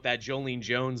last book, that Jolene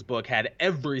Jones book, had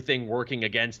everything working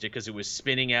against it because it was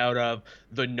spinning out of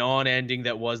the non-ending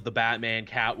that was the Batman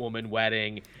Catwoman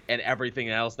wedding and everything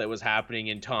else that was happening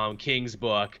in Tom King's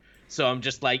book. So I'm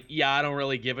just like, yeah, I don't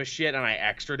really give a shit, and I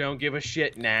extra don't give a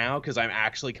shit now because I'm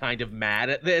actually kind of mad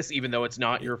at this, even though it's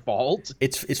not your fault.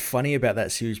 It's funny about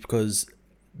that series because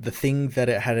the thing that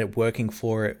it had it working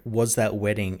for it was that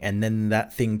wedding, and then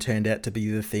that thing turned out to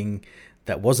be the thing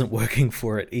that wasn't working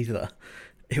for it either.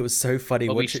 It was so funny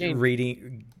But we watching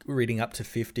changed. reading up to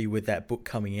 50 with that book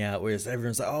coming out, whereas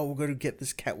everyone's like, "Oh, we're going to get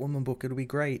this Catwoman book; it'll be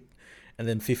great." And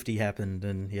then 50 happened,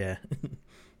 and yeah,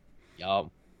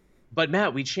 Yup. But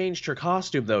Matt, we changed her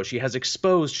costume though. She has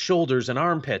exposed shoulders and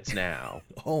armpits now.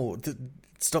 oh,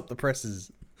 stop the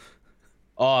presses.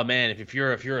 Oh man, if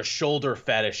you're a shoulder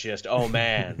fetishist, oh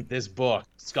man, this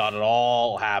book's got it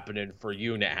all happening for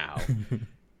you now.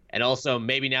 And also,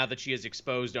 maybe now that she has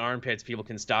exposed armpits, people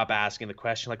can stop asking the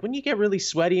question, like, wouldn't you get really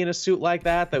sweaty in a suit like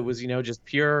that was, just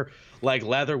pure, like,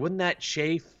 leather? Wouldn't that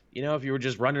chafe, if you were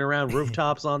just running around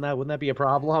rooftops on that? Wouldn't that be a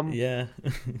problem? Yeah,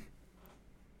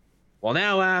 Well,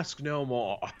 now ask no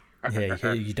more.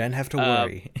 yeah, you don't have to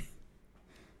worry.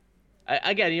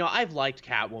 Again, I've liked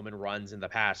Catwoman runs in the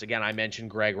past. Again, I mentioned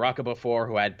Greg Rucka before,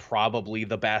 who had probably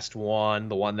the best one,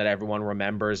 the one that everyone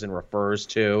remembers and refers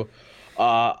to.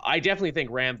 I definitely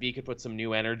think Ram V could put some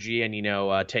new energy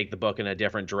and take the book in a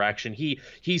different direction.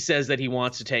 He says that he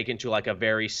wants to take into like a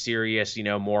very serious,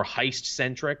 more heist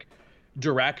centric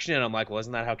direction, and I'm like, well,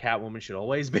 isn't that how Catwoman should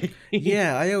always be?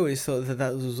 Yeah, I always thought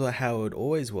that was how it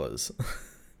always was.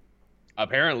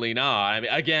 Apparently not. I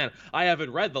mean, again, I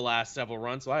haven't read the last several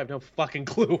runs, so I have no fucking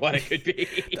clue what it could be.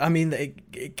 I mean,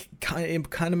 it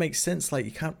kind of makes sense. Like,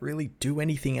 you can't really do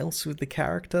anything else with the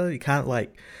character. You can't,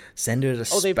 like, send her to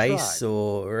space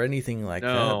or anything like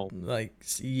that. Like,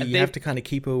 you have to kind of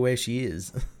keep her where she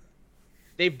is.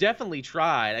 They've definitely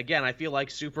tried. Again, I feel like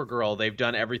Supergirl, they've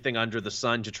done everything under the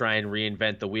sun to try and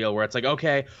reinvent the wheel, where it's like,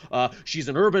 okay, she's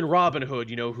an urban Robin Hood,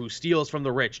 who steals from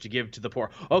the rich to give to the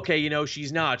poor. Okay,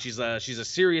 she's not. She's a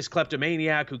serious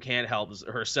kleptomaniac who can't help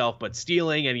herself but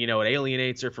stealing, and, it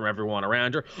alienates her from everyone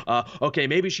around her. Okay,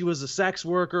 maybe she was a sex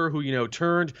worker who,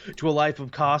 turned to a life of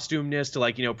costumeness to,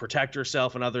 like, protect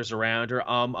herself and others around her.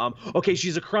 Okay,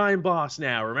 she's a crime boss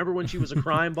now. Remember when she was a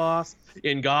crime boss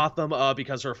in Gotham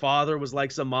because her father was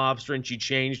like some mobster and she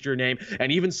changed her name,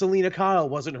 and even Selena Kyle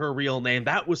wasn't her real name.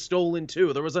 That was stolen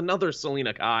too. There was another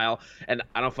Selena Kyle, and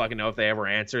I don't fucking know if they ever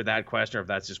answered that question or if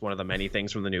that's just one of the many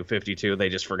things from the New 52 they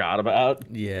just forgot about.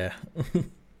 Yeah.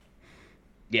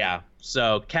 Yeah,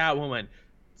 so Catwoman,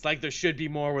 it's like there should be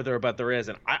more with her, but there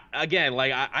isn't.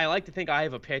 I like to think I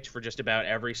have a pitch for just about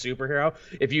every superhero.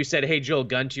 If you said, hey, Joel,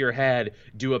 gun to your head,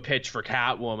 do a pitch for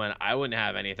Catwoman, I wouldn't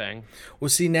have anything. Well,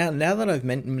 see, now that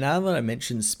I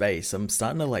mentioned space, I'm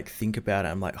starting to, like, think about it.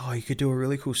 I'm like, oh, you could do a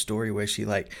really cool story where she,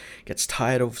 like, gets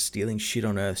tired of stealing shit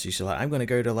on Earth. She's like, I'm going to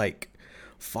go to, like,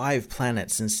 5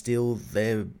 planets and steal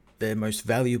their most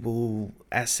valuable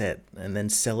asset and then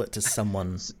sell it to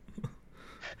someone.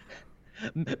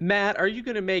 Matt, are you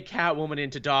going to make Catwoman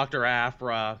into Dr.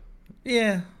 Aphra?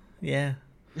 Yeah.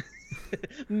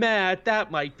 Matt,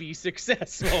 that might be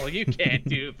successful. You can't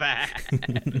do that.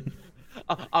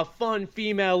 A fun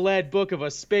female-led book of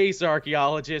a space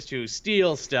archaeologist who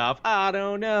steals stuff. I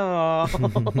don't know.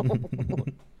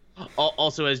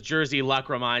 Also, as Jersey Luck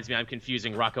reminds me, I'm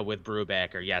confusing Rucka with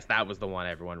Brubaker. Yes, that was the one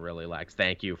everyone really likes.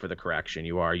 Thank you for the correction.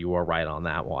 You are right on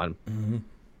that one. Mm-hmm.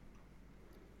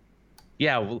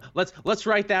 Yeah, well, let's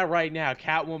write that right now.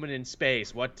 Catwoman in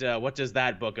space. What does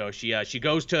that book go? She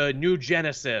goes to New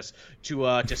Genesis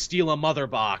to steal a mother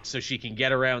box so she can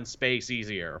get around space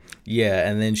easier. Yeah,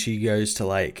 and then she goes to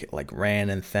like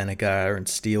Ran and Thanagar and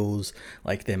steals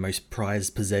like their most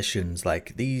prized possessions.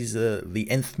 Like, these are the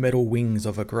nth metal wings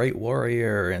of a great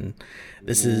warrior, and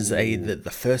this is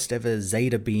the first ever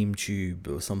Zeta beam tube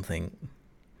or something.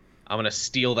 I'm gonna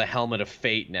steal the helmet of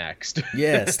fate next.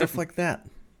 Yeah, stuff like that.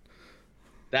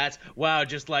 That's wow,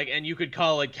 just like, and you could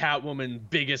call it Catwoman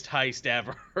biggest heist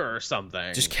ever or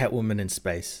something. Just Catwoman in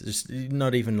space. Just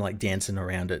not even like dancing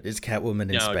around it. It's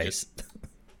Catwoman in space.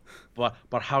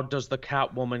 But how does the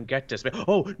Catwoman get to space?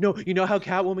 Oh no, you know how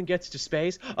Catwoman gets to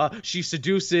space? She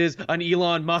seduces an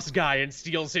Elon Musk guy and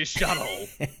steals his shuttle.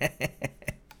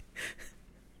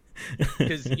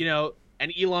 Because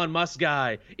an Elon Musk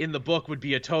guy in the book would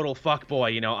be a total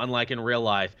fuckboy, unlike in real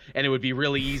life. And it would be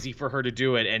really easy for her to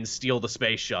do it and steal the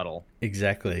space shuttle.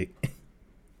 Exactly.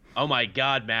 Oh my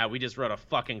god, Matt, we just wrote a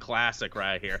fucking classic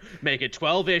right here. Make it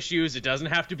 12 issues. It doesn't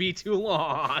have to be too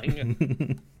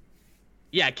long.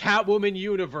 Yeah, Catwoman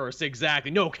universe,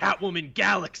 exactly. No, Catwoman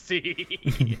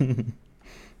galaxy.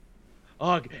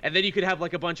 Ugh. And then you could have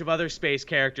like a bunch of other space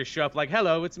characters show up like,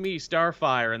 hello, it's me,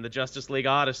 Starfire, and the Justice League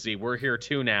Odyssey. We're here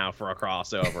too now for a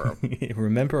crossover.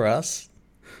 Remember us?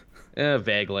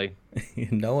 Vaguely.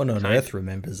 No one on Earth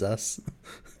remembers us.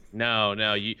 No,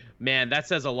 man, that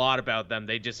says a lot about them.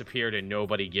 They disappeared and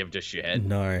nobody gave a shit.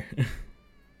 No.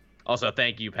 Also,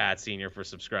 thank you, Pat Sr., for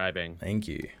subscribing. Thank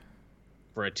you.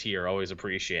 for a tier. Always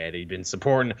appreciate it. You've been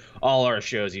supporting all our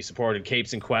shows. You supported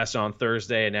Capes and Quest on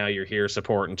Thursday, and now you're here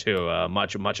supporting too.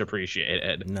 Much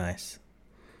appreciated. Nice.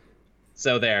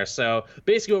 So there. So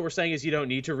basically what we're saying is you don't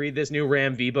need to read this new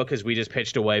Ram V book because we just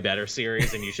pitched a way better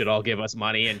series, and you should all give us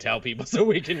money and tell people so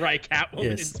we can write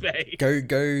Catwoman in space.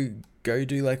 Go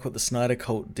do like what the Snyder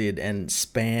Cult did and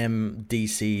spam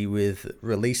DC with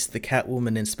release the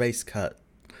Catwoman in space cut.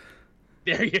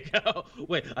 There you go.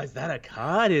 Wait, is that a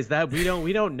cut? Is that we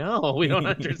don't know. We don't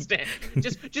understand.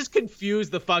 just confuse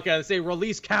the fuck out of it. Say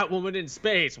release Catwoman in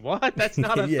space. What? That's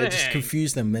not a thing. Yeah, just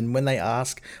confuse them, and when they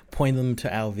ask, point them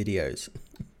to our videos.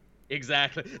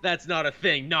 Exactly. That's not a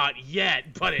thing. Not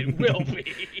yet, but it will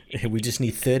be. We just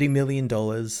need $30 million.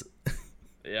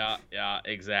 Yeah,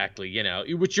 exactly. You know,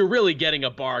 which you're really getting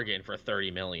a bargain for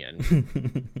 $30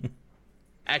 million.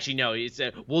 Actually, no.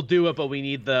 We'll do it, but we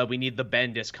need the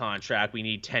Bendis contract. We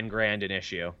need $10,000 an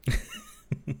issue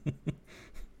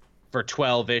for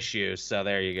 12 issues. So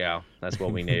there you go. That's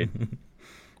what we need.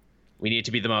 We need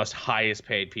to be the most highest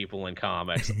paid people in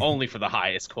comics, only for the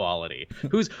highest quality.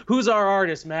 Who's our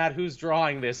artist, Matt? Who's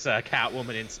drawing this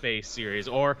Catwoman in Space series?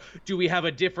 Or do we have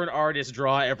a different artist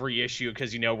draw every issue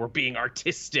because, we're being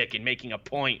artistic and making a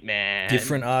point, man?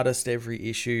 Different artist every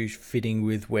issue fitting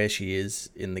with where she is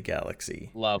in the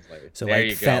galaxy. Lovely. So there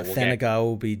like Thanagar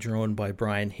will be drawn by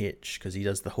Brian Hitch because he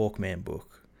does the Hawkman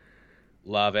book.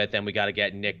 Love it. Then we got to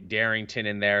get Nick Darrington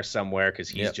in there somewhere because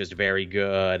he's just very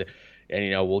good. And,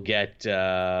 we'll get,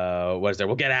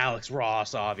 We'll get Alex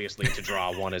Ross, obviously, to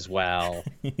draw one as well.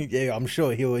 Yeah, I'm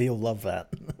sure he'll love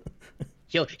that.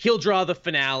 He'll draw the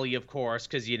finale, of course,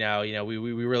 because, we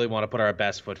really want to put our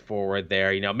best foot forward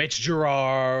there. Mitch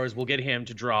Gerards, we'll get him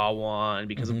to draw one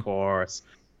because, of course.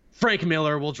 Frank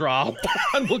Miller will draw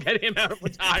one. We'll get him out of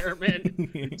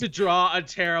retirement to draw a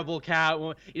terrible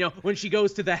Catwoman. When she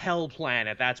goes to the Hell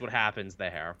Planet, that's what happens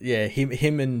there. Yeah,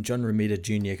 him and John Romita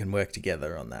Jr. can work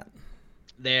together on that.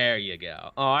 There you go.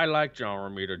 Oh, I like John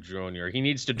Romita Jr. He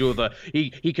needs to do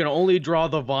he can only draw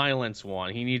the violence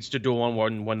one. He needs to do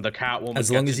one when the Catwoman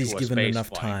as long as gets he's given enough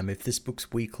fight. time. If this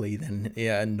book's weekly, then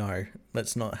no,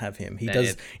 let's not have him. He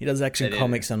does Action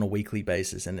Comics on a weekly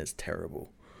basis, and it's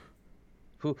terrible.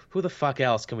 Who the fuck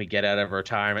else can we get out of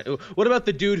retirement? What about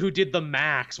the dude who did the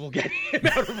Max? We'll get him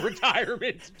out of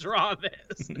retirement to draw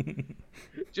this.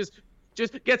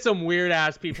 Just get some weird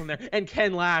ass people in there. And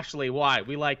Ken Lashley, why?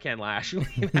 We like Ken Lashley.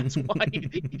 That's why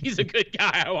he's a good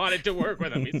guy. I wanted to work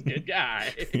with him. He's a good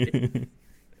guy.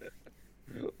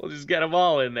 We'll just get them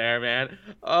all in there, man.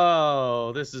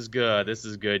 Oh, this is good. This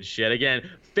is good shit. Again,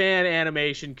 fan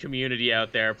animation community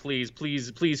out there, please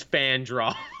fan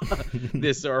draw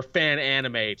this or fan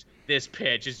animate this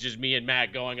pitch. It's just me and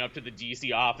Matt going up to the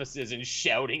DC offices and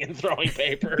shouting and throwing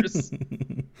papers.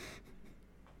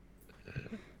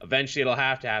 Eventually, it'll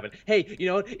have to happen. Hey,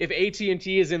 if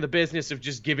AT&T is in the business of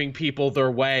just giving people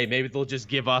their way, maybe they'll just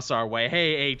give us our way.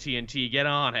 Hey, AT&T, get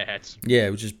on it. Yeah,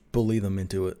 we'll just bully them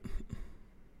into it.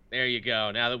 There you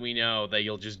go. Now that we know that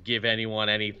you'll just give anyone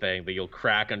anything, that you'll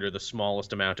crack under the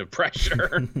smallest amount of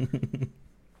pressure.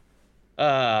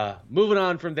 Moving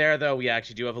on from there, though, we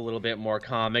actually do have a little bit more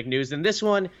comic news. And this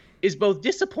one is both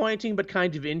disappointing but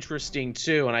kind of interesting,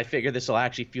 too. And I figure this will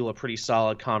actually fuel a pretty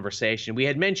solid conversation. We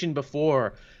had mentioned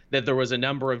before that there was a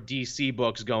number of DC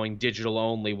books going digital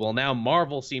only. Well, now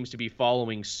Marvel seems to be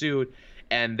following suit.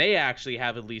 And they actually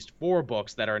have at least 4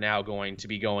 books that are now going to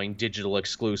be going digital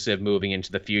exclusive moving into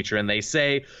the future. And they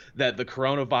say that the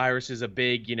coronavirus is a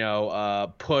big,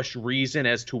 push reason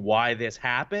as to why this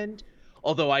happened.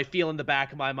 Although I feel in the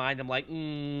back of my mind, I'm like,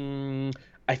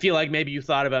 I feel like maybe you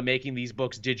thought about making these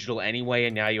books digital anyway,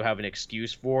 and now you have an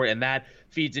excuse for it. And that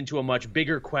feeds into a much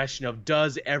bigger question of,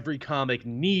 does every comic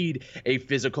need a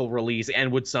physical release? And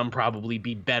would some probably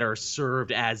be better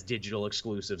served as digital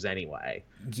exclusives anyway?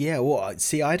 Yeah, well,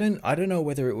 see, I don't know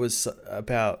whether it was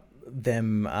about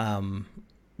them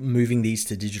moving these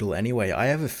to digital anyway. I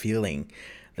have a feeling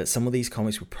that some of these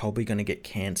comics were probably going to get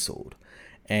cancelled.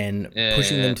 And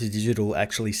pushing them to digital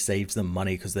actually saves them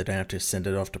money because they don't have to send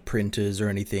it off to printers or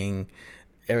anything.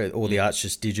 All the art's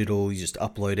just digital. You just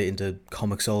upload it into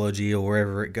Comixology or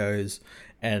wherever it goes,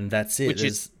 and that's it. Which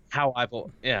is how I've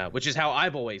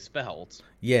always felt.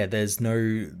 Yeah, there's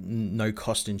no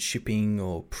cost in shipping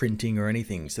or printing or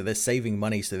anything, so they're saving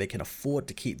money so they can afford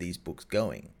to keep these books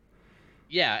going.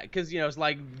 Yeah, because it's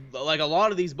like a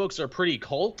lot of these books are pretty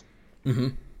cult,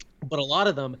 but a lot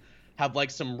of them have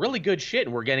some really good shit,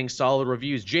 and we're getting solid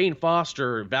reviews. Jane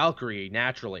Foster, Valkyrie,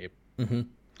 naturally,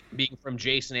 being from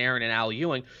Jason Aaron and Al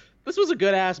Ewing, this was a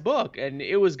good ass book, and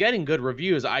it was getting good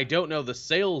reviews. I don't know the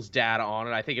sales data on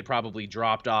it. I think it probably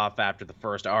dropped off after the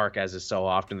first arc, as is so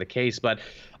often the case. But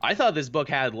I thought this book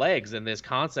had legs, and this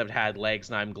concept had legs,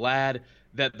 and I'm glad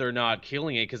that they're not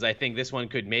killing it, because I think this one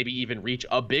could maybe even reach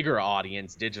a bigger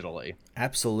audience digitally.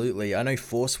 Absolutely. I know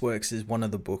Forceworks is one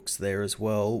of the books there as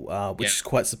well, which Yeah. is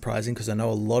quite surprising because I know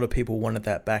a lot of people wanted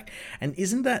that back. And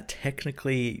isn't that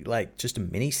technically like just a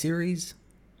mini series?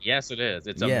 Yes, it is.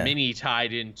 It's a Yeah. mini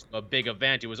tied into a big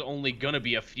event. It was only going to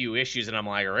be a few issues, and I'm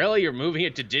like, really? You're moving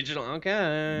it to digital?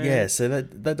 Okay. Yeah, so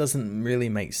that doesn't really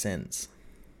make sense.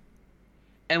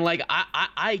 And like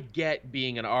I get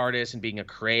being an artist and being a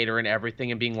creator and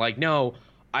everything, and being like, no,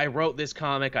 I wrote this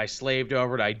comic, I slaved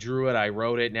over it, I drew it, I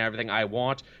wrote it and everything. I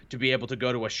want to be able to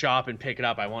go to a shop and pick it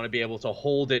up. I want to be able to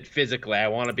hold it physically. I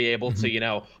want to be able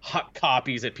to, hot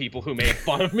copies at people who made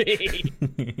fun of me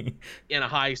in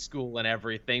high school and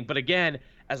everything. But again,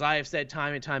 as I have said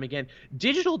time and time again,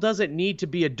 digital doesn't need to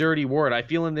be a dirty word. I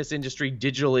feel in this industry,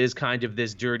 digital is kind of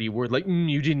this dirty word, like,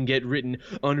 you didn't get written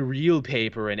on real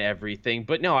paper and everything.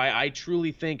 But no, I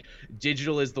truly think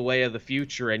digital is the way of the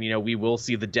future, and, we will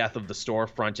see the death of the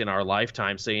storefront in our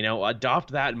lifetime. So,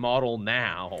 adopt that model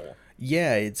now.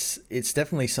 Yeah, it's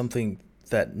definitely something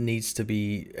that needs to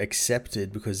be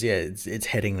accepted because it's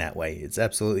heading that way. It's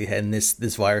absolutely and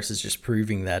this virus is just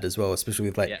proving that as well, especially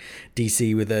with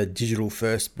DC with the digital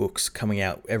first books coming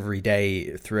out every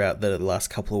day throughout the last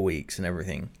couple of weeks and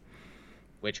everything.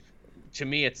 Which to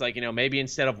me it's like, maybe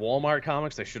instead of Walmart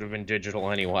comics they should have been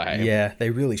digital anyway. Yeah,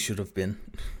 they really should have been.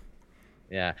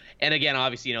 Yeah. And again,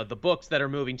 obviously, the books that are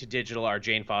moving to digital are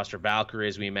Jane Foster Valkyrie,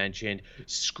 as we mentioned,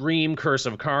 Scream Curse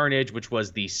of Carnage, which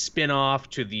was the spin-off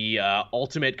to the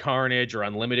Ultimate Carnage or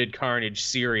Unlimited Carnage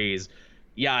series.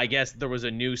 Yeah, I guess there was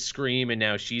a new Scream, and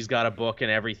now she's got a book and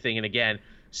everything. And again,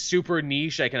 super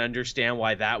niche. I can understand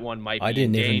why that one might be I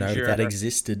didn't in even danger. know that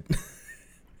existed.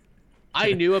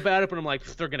 I knew about it, but I'm like,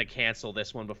 they're going to cancel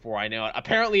this one before I know it.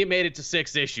 Apparently, it made it to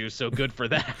 6 issues, so good for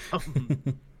them.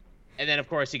 And then, of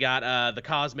course, you got The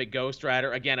Cosmic Ghost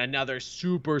Rider. Again, another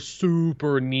super,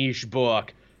 super niche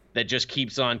book that just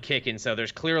keeps on kicking. So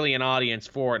there's clearly an audience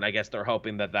for it, and I guess they're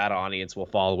hoping that that audience will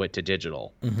follow it to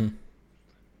digital. Mm-hmm.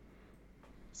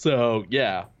 So,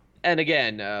 yeah. And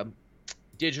again,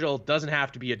 digital doesn't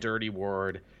have to be a dirty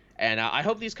word. And I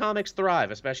hope these comics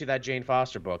thrive, especially that Jane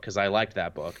Foster book, because I liked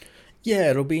that book.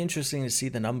 Yeah, it'll be interesting to see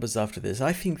the numbers after this.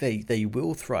 I think they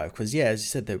will thrive because, as you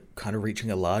said, they're kind of reaching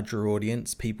a larger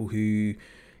audience, people who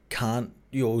can't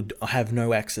have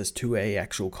no access to a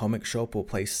actual comic shop or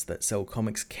place that sell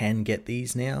comics can get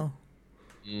these now.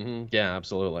 Mm-hmm. Yeah,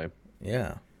 absolutely.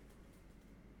 Yeah.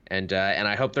 And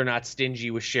I hope they're not stingy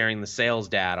with sharing the sales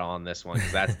data on this one,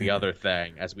 because that's the other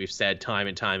thing. As we've said time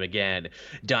and time again,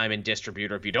 Diamond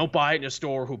Distributor, if you don't buy it in a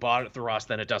store who bought it through us,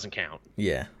 then it doesn't count.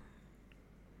 Yeah.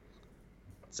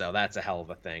 So that's a hell of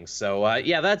a thing. So,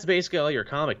 that's basically all your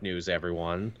comic news,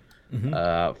 everyone,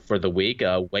 for the week.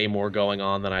 Way more going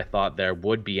on than I thought there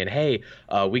would be. And, hey,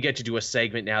 we get to do a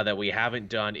segment now that we haven't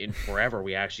done in forever.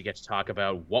 We actually get to talk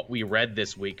about what we read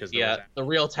this week, because the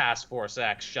real Task Force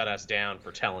X shut us down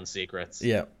for telling secrets.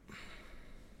 Yeah.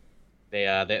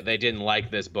 They didn't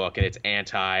like this book and its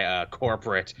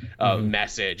anti-corporate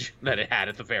message that it had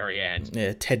at the very end.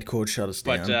 Yeah, Ted Cord shut us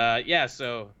down. But,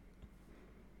 so...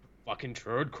 Fucking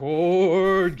turd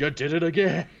cord, you did it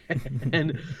again.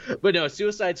 But no,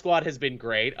 Suicide Squad has been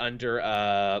great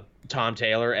under Tom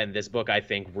Taylor, and this book I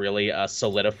think really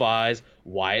solidifies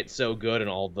why it's so good and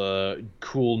all the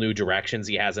cool new directions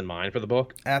he has in mind for the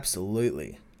book.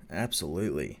 Absolutely.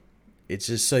 It's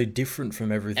just so different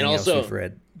from everything else we've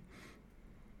read.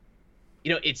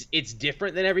 It's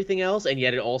different than everything else, and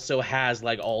yet it also has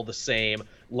like all the same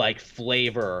like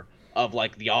flavor of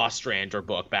like the Ostrander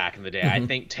book back in the day. I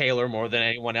think Taylor, more than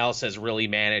anyone else, has really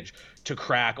managed to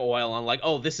crack oil on like,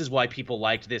 oh, this is why people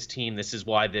liked this team. This is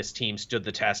why this team stood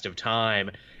the test of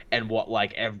time, and what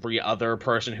like every other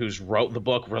person who's wrote the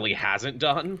book really hasn't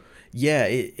done. Yeah,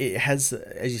 it has,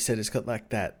 as you said, it's got like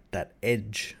that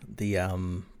edge the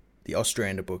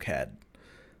Ostrander book had.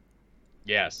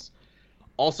 Yes.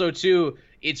 Also, too,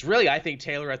 it's really, I think,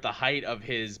 Taylor at the height of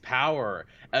his power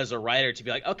as a writer to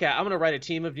be like, okay, I'm going to write a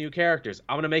team of new characters.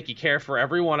 I'm going to make you care for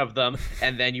every one of them,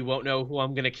 and then you won't know who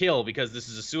I'm going to kill because this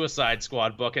is a Suicide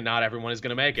Squad book and not everyone is going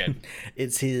to make it.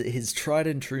 It's his tried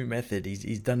and true method.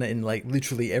 He's done it in like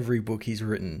literally every book he's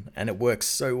written, and it works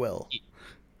so well.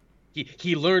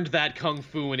 He learned that kung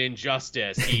fu in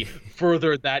Injustice. He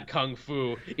furthered that kung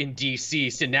fu in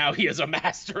DC, so now he is a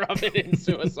master of it in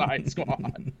Suicide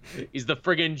Squad. He's the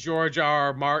friggin' George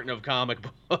R.R. Martin of comic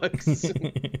books.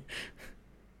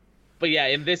 But yeah,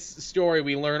 in this story,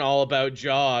 we learn all about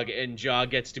Jog, and Jog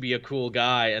gets to be a cool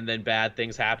guy, and then bad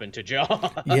things happen to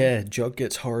Jog. Yeah, Jog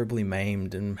gets horribly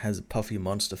maimed and has a puffy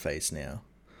monster face now.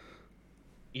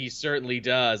 He certainly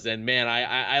does, and man,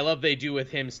 I love they do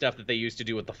with him stuff that they used to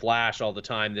do with the Flash all the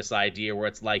time. This idea where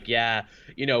it's like, yeah,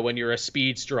 when you're a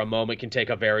speedster, a moment can take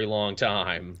a very long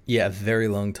time. Yeah, a very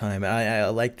long time. I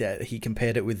like that he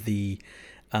compared it with the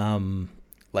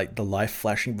like the life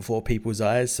flashing before people's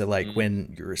eyes. So like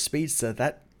when you're a speedster,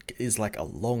 that is like a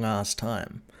long ass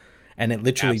time, and it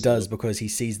literally does, because he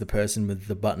sees the person with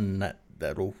the button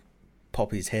that'll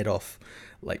pop his head off,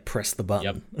 like press the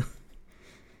button. Yep.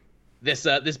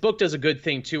 This book does a good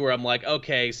thing too, where I'm like,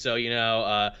 okay, so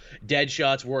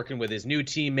Deadshot's working with his new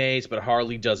teammates, but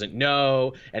Harley doesn't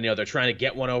know, and they're trying to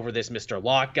get one over this Mr.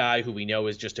 Locke guy, who we know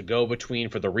is just a go-between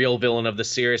for the real villain of the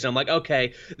series. And I'm like,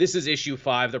 okay, this is issue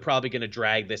 5. They're probably going to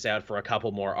drag this out for a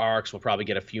couple more arcs. We'll probably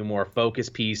get a few more focus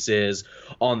pieces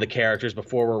on the characters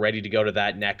before we're ready to go to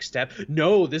that next step.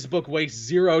 No, this book wastes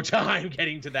 0 time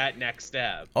getting to that next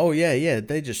step. Oh yeah,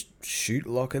 they just shoot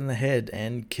Locke in the head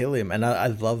and kill him, and I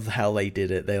love how they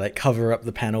did it. They like cover up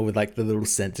the panel with like the little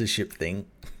censorship thing,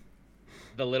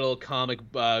 the little comic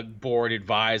board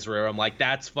advisor. I'm like,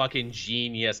 that's fucking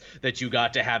genius that you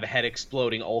got to have head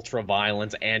exploding ultra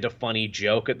violence and a funny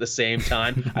joke at the same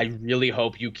time. I really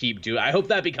hope you keep doing. I hope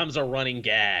that becomes a running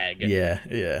gag.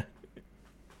 Yeah,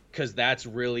 because that's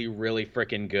really, really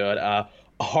freaking good.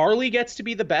 Harley gets to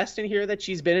be the best in here that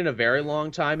she's been in a very long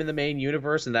time in the main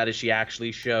universe, and that is she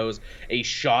actually shows a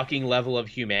shocking level of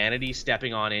humanity,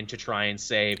 stepping on in to try and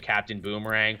save Captain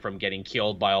Boomerang from getting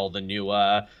killed by all the new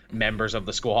members of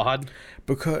the squad.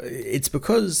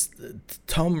 Because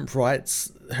Tom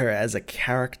writes her as a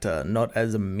character, not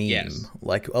as a meme. Yes.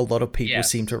 Like a lot of people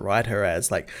seem to write her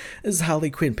as like, this is Harley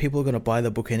Quinn. People are going to buy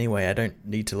the book anyway. I don't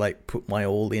need to like put my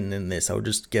all in this. I'll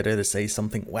just get her to say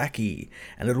something wacky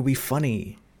and it'll be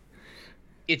funny.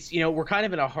 It's, we're kind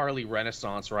of in a Harley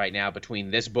renaissance right now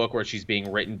between this book where she's being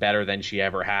written better than she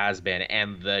ever has been,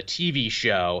 and the TV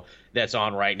show that's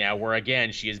on right now where,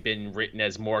 again, she has been written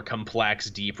as more complex,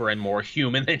 deeper, and more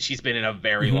human than she's been in a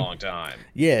very long time.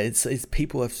 Yeah, it's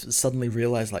people have suddenly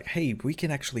realized like, hey, we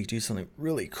can actually do something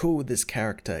really cool with this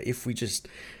character if we just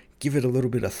give it a little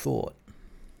bit of thought.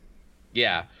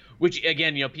 Yeah. Which,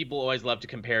 again, people always love to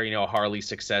compare, Harley's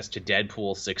success to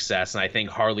Deadpool's success. And I think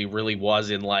Harley really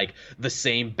was in, like, the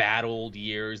same bad old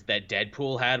years that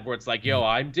Deadpool had, where it's like, yo,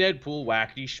 I'm Deadpool,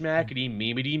 whackety schmackety,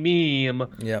 memety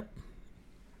meme. Yep.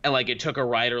 And, like, it took a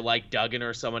writer like Duggan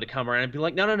or someone to come around and be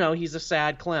like, no, he's a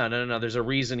sad clown. No, there's a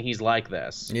reason he's like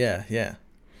this. Yeah.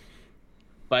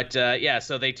 But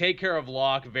so they take care of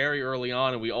Locke very early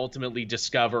on, and we ultimately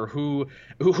discover who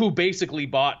basically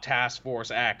bought Task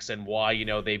Force X and why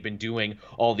they've been doing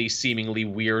all these seemingly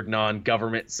weird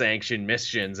non-government sanctioned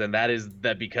missions, and that is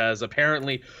because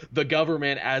apparently the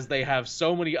government, as they have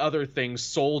so many other things,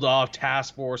 sold off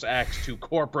Task Force X to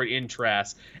corporate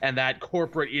interests, and that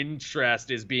corporate interest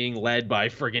is being led by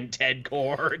friggin' Ted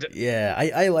Kord. Yeah,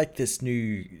 I like this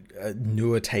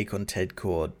newer take on Ted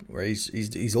Kord, where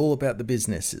he's all about the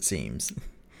business. It seems.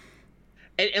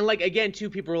 And like, again, too,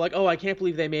 people are like, oh, I can't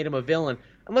believe they made him a villain.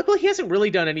 I'm like, well, he hasn't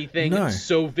really done anything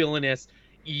so villainous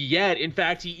yet. In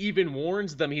fact, he even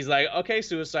warns them. He's like, okay,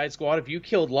 Suicide Squad, if you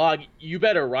killed Locke, you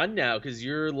better run now, because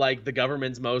you're like the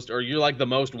government's you're like the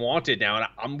most wanted now, and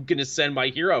I'm gonna send my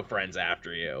hero friends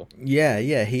after you.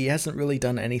 Yeah, he hasn't really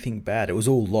done anything bad. It was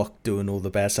all Locke doing all the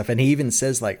bad stuff, and he even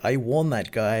says like, I warned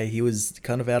that guy. He was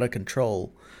kind of out of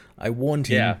control. I warned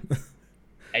him. Yeah.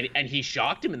 And he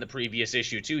shocked him in the previous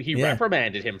issue, too. He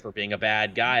reprimanded him for being a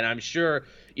bad guy. And I'm sure,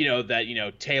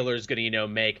 that, Taylor's going to,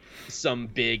 make some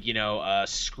big,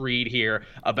 screed here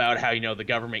about how, the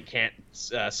government can't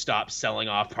stop selling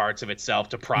off parts of itself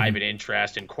to private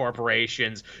interest, and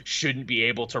corporations shouldn't be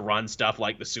able to run stuff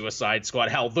like the Suicide Squad.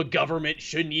 Hell, the government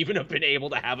shouldn't even have been able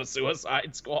to have a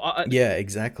Suicide Squad. Yeah,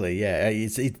 exactly. Yeah,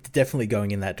 it's definitely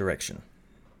going in that direction.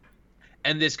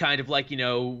 And this kind of like,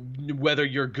 whether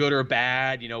you're good or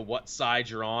bad, what side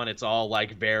you're on, it's all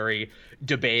like very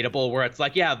debatable, where it's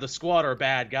like, yeah, the squad are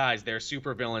bad guys. They're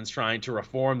supervillains trying to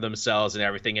reform themselves and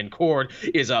everything. And Kord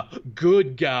is a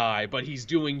good guy, but he's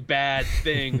doing bad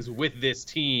things with this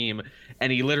team.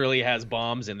 And he literally has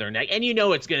bombs in their neck. And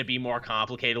it's going to be more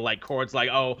complicated. Like Kord's like,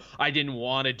 oh, I didn't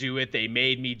want to do it. They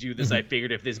made me do this. I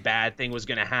figured if this bad thing was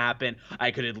going to happen,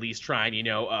 I could at least try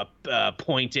and,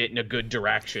 point it in a good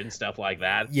direction, stuff like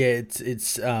that. Yeah,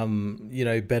 it's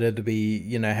better to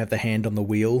be, have the hand on the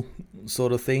wheel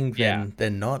sort of thing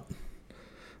than not.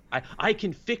 I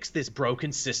can fix this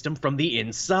broken system from the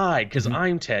inside because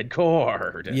I'm Ted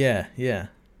Kord. Yeah.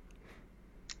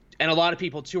 And a lot of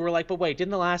people too were like, but wait,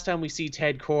 didn't the last time we see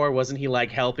Ted Core, wasn't he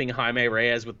like helping Jaime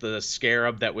Reyes with the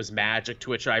scarab that was magic? To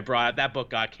which I brought, that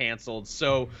book got canceled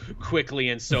so quickly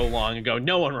and so long ago.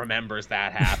 No one remembers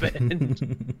that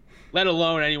happened. Let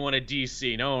alone anyone at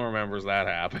DC. No one remembers that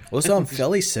happened. Also, I'm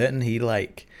fairly certain he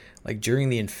like during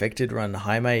the Infected run,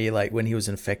 Jaime, like when he was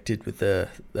infected with the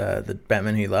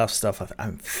Batman Who Laughs stuff,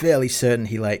 I'm fairly certain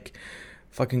he like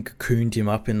fucking cocooned him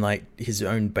up in like his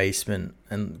own basement,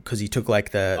 and because he took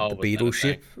like the Beetle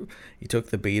ship, he took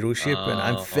the Beetle ship, and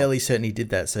I'm fairly certain he did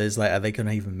that. So it's like, are they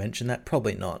gonna even mention that?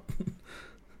 Probably not.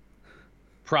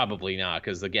 Probably not,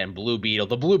 because again, Blue Beetle,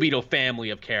 the Blue Beetle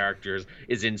family of characters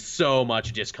is in so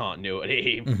much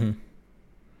discontinuity. Mm-hmm.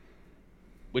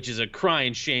 Which is a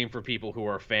crying shame for people who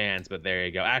are fans, but there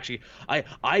you go. Actually,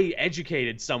 I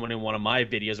educated someone in one of my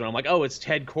videos when I'm like, oh, it's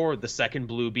Ted Cord, the second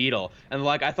Blue Beetle. And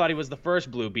like, I thought he was the first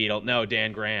Blue Beetle. No,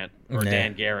 Dan Grant, or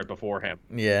Dan Garrett before him.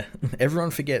 Yeah, everyone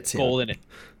forgets him. Golden.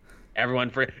 Everyone,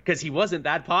 because he wasn't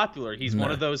that popular. He's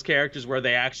one of those characters where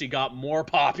they actually got more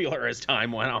popular as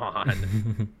time went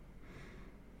on.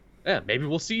 Yeah, maybe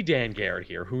we'll see Dan Garrett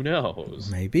here. Who knows?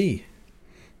 Maybe.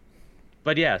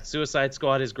 But yeah, Suicide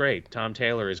Squad is great. Tom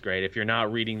Taylor is great. If you're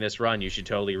not reading this run, you should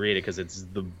totally read it because it's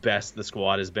the best the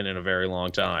Squad has been in a very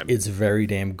long time. It's very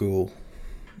damn cool.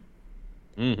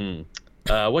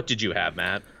 Mm-hmm. What did you have,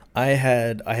 Matt? I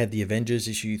had the Avengers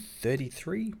issue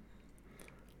 33.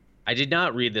 I did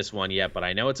not read this one yet, but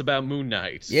I know it's about Moon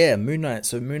Knight. Yeah, Moon Knight.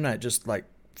 So Moon Knight just like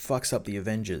fucks up the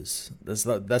Avengers. That's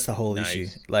the whole issue.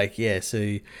 Like, yeah,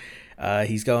 so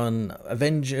he's gone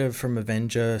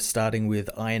Avenger, starting with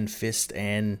Iron Fist,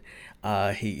 and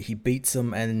he beats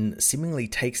them and seemingly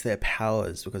takes their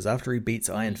powers, because after he beats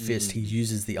Iron Fist, he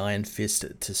uses the Iron Fist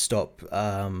to stop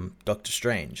Doctor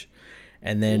Strange,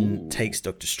 and then takes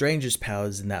Doctor Strange's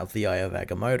powers and that of the Eye of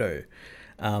Agamotto.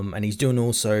 And he's doing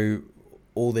also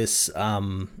all this,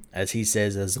 as he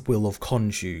says, as the will of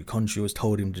Khonshu. Khonshu has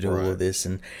told him to do all of this,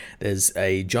 and there's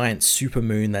a giant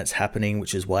supermoon that's happening,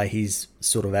 which is why he's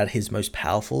sort of at his most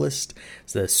powerfulest.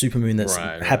 It's the supermoon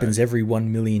that happens every 1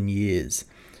 million years.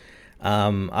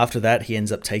 After that, he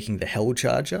ends up taking the Hell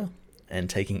Charger and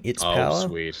taking its power.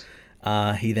 Sweet.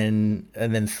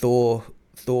 Then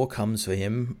Thor comes for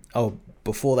him.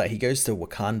 Before that, he goes to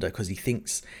Wakanda because he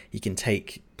thinks he can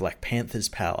take Black Panther's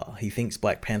power. He thinks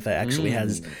Black Panther actually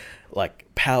has like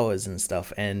powers and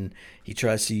stuff, and he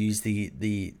tries to use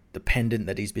the pendant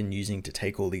that he's been using to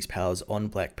take all these powers on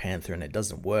Black Panther, and it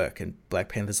doesn't work. And Black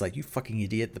Panther's like, "You fucking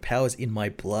idiot! The power's in my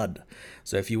blood.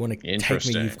 So if you want to take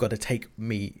me, you've got to take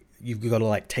me. You've got to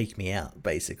like take me out,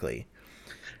 basically."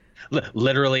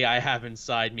 Literally, I have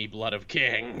inside me blood of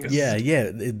kings.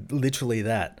 Yeah, literally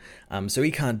that. So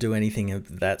he can't do anything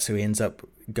of that, so he ends up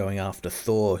going after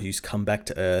Thor, who's come back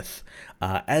to Earth,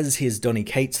 as his Donny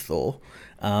Cates Thor,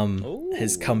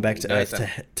 has come back to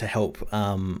Earth to help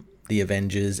the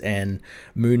Avengers, and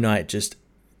Moon Knight just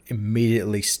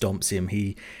immediately stomps him.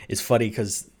 It's funny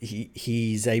because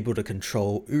he's able to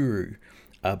control Uru,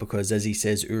 because as he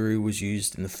says, Uru was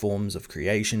used in the forms of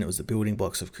creation. It was the building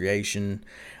blocks of creation,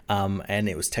 and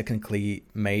it was technically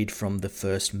made from the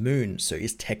first moon, so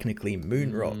it's technically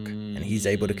moon rock, and he's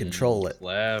able to control it.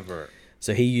 Clever.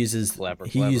 So he uses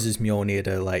Mjolnir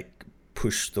to like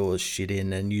push Thor's shit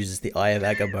in, and uses the Eye of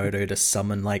Agamotto to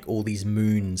summon like all these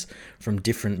moons from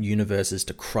different universes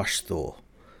to crush Thor.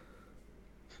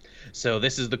 So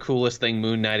this is the coolest thing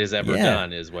Moon Knight has ever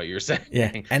done, is what you're saying.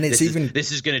 Yeah, and this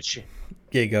is gonna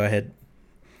Yeah, go ahead.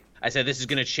 I said this is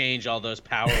gonna change all those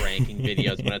power ranking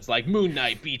videos when it's like Moon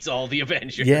Knight beats all the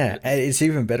Avengers. Yeah, and it's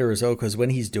even better as well because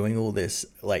when he's doing all this,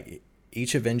 like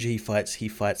each Avenger he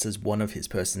fights as one of his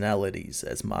personalities,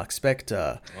 as Mark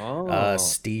Spector,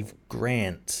 Steve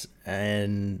Grant,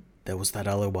 and there was that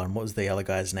other one. What was the other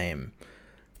guy's name?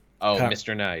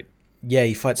 Mr. Knight. Yeah,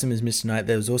 he fights him as Mr. Knight.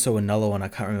 There was also another one, I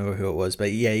can't remember who it was,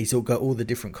 but yeah, he's all got all the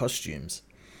different costumes.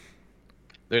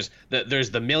 There's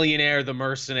the millionaire, the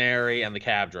mercenary, and the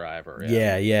cab driver.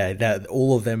 Yeah, that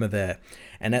all of them are there.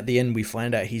 And at the end, we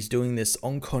find out he's doing this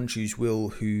on Khonshu's will,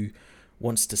 who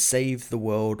wants to save the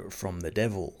world from the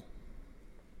devil.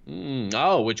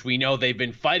 Which we know they've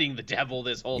been fighting the devil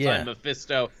this whole time.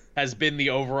 Mephisto has been the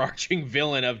overarching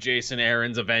villain of Jason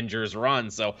Aaron's Avengers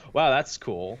run. So, wow, that's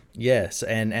cool. Yes,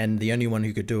 and the only one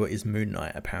who could do it is Moon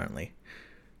Knight, apparently.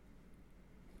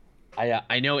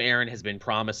 I know Aaron has been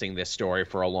promising this story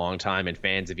for a long time, and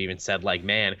fans have even said, like,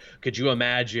 man, could you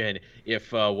imagine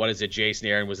if, Jason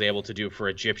Aaron was able to do for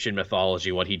Egyptian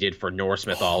mythology what he did for Norse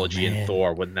mythology and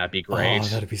Thor? Wouldn't that be great? Oh,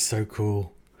 that'd be so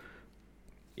cool.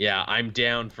 Yeah, I'm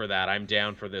down for that. I'm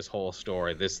down for this whole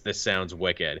story. This sounds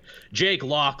wicked. Jake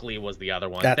Lockley was the other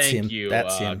one. That's Thank him. you,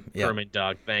 That's him. Yep. Kermit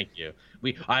Doug. Thank you.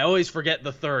 I always forget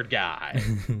the third guy.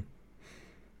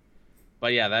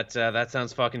 But yeah, that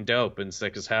sounds fucking dope and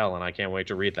sick as hell, and I can't wait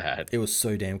to read that. It was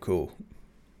so damn cool.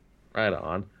 Right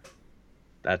on.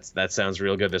 That sounds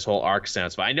real good. This whole arc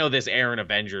sounds fun. I know this Aaron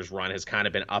Avengers run has kind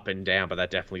of been up and down, but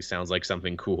that definitely sounds like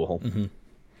something cool. Mm-hmm.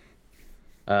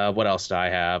 What else do I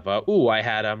have? I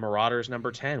had Marauders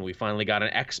number 10. We finally got an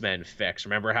X-Men fix.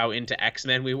 Remember how into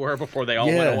X-Men we were before they all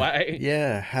went away?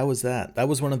 Yeah, how was that? That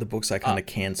was one of the books I kind of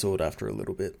canceled after a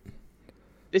little bit.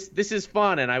 This is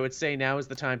fun, and I would say now is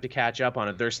the time to catch up on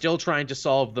it. They're still trying to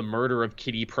solve the murder of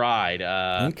Kitty Pryde.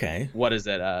 Okay. What is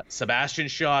it? Sebastian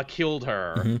Shaw killed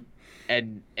her. Mm-hmm.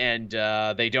 And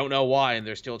they don't know why, and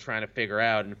they're still trying to figure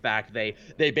out. In fact, they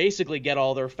basically get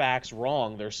all their facts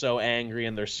wrong. They're so angry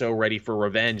and they're so ready for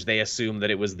revenge. They assume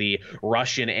that it was the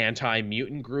Russian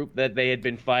anti-mutant group that they had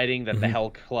been fighting, that the Hell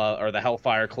Club or the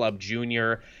Hellfire Club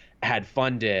Junior had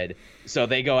funded. So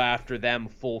they go after them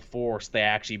full force. They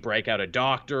actually break out a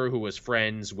doctor who was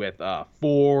friends with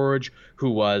Forge, who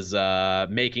was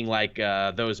making like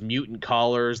those mutant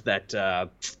collars that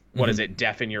what is it,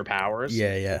 deafen your powers.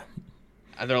 Yeah.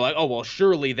 And they're like, oh, well,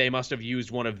 surely they must have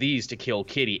used one of these to kill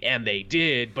Kitty. And they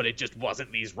did, but it just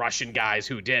wasn't these Russian guys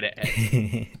who did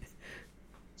it.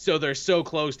 So they're so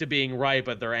close to being right,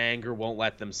 but their anger won't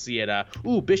let them see it.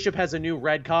 Bishop has a new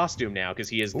red costume now because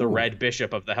he is the Red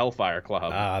Bishop of the Hellfire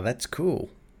Club. That's cool.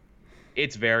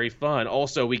 It's very fun.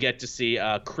 Also, we get to see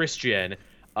Christian,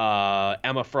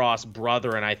 Emma Frost's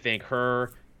brother, and I think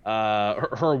her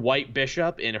white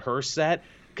bishop in her set.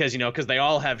 Because they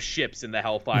all have ships in the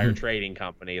Hellfire Trading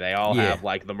Company. They all have,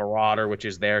 like, the Marauder, which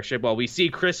is their ship. Well, we see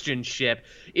Christian's ship.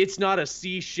 It's not a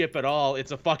sea ship at all.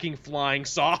 It's a fucking flying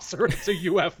saucer. It's a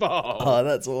UFO. Oh,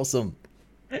 that's awesome.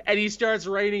 And he starts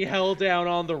raining hell down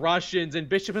on the Russians, and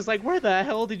Bishop is like, where the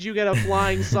hell did you get a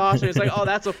flying saucer? It's like, oh,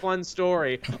 that's a fun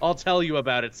story. I'll tell you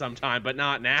about it sometime, but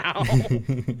not now.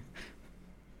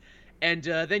 And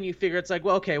then you figure it's like,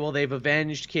 well, okay, well, they've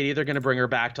avenged Kitty. They're going to bring her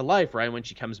back to life, right? When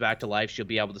she comes back to life, she'll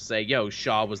be able to say, yo,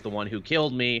 Shaw was the one who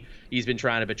killed me. He's been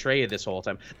trying to betray you this whole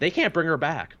time. They can't bring her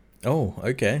back. Oh,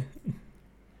 okay.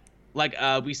 Like,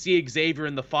 we see Xavier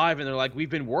in the 5, and they're like, we've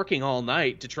been working all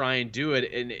night to try and do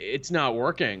it, and it's not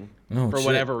working for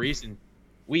whatever reason.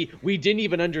 We didn't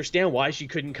even understand why she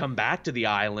couldn't come back to the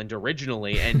island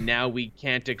originally, and now we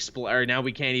can't explore. Now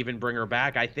we can't even bring her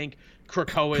back. I think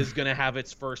Krakoa is gonna have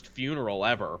its first funeral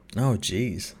ever. Oh,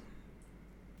 jeez.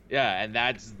 Yeah, and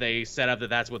they set up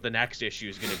that's what the next issue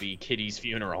is gonna be, Kitty's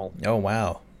funeral. Oh,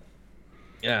 wow.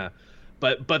 Yeah,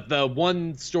 but the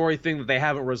one story thing that they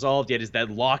haven't resolved yet is that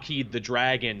Lockheed the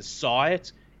Dragon saw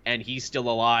it. And he's still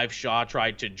alive. Shaw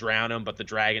tried to drown him, but the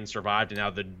dragon survived, and now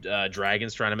the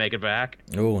dragon's trying to make it back.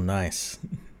 Oh, nice.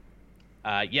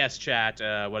 Yes, chat.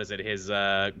 What is it? His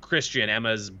Christian,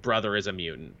 Emma's brother, is a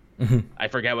mutant. I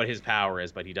forget what his power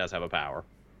is, but he does have a power.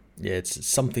 Yeah, it's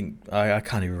something... I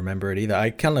can't even remember it either. I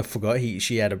kind of forgot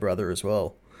she had a brother as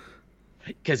well.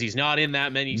 Because he's not in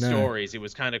that many stories. It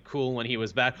was kind of cool when he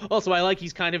was back. Also, I like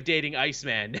he's kind of dating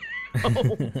Iceman now.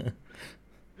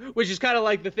 Which is kind of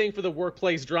like the thing for the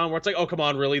workplace drama where it's like, oh, come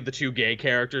on, really? The two gay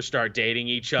characters start dating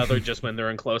each other just when they're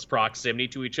in close proximity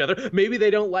to each other? Maybe they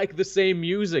don't like the same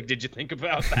music. Did you think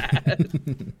about that?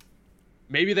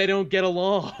 Maybe they don't get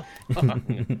along.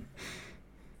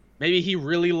 Maybe he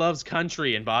really loves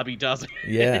country and Bobby doesn't.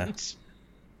 Yeah.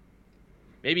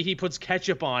 Maybe he puts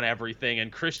ketchup on everything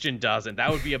and Christian doesn't.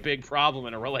 That would be a big problem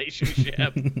in a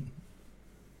relationship.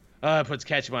 Puts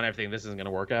ketchup on everything. This isn't going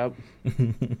to work out.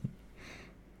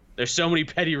 There's so many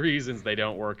petty reasons they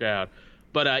don't work out.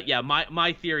 But yeah,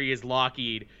 my theory is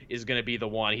Lockheed is going to be the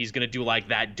one. He's going to do like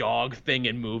that dog thing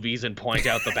in movies and point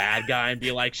out the bad guy and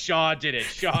be like, Shaw did it,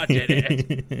 Shaw did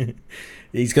it.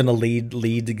 He's going to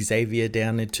lead Xavier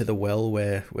down into the well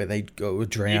where they go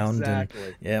drowned.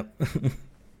 Exactly. And, yep.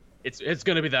 It's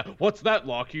going to be that, what's that,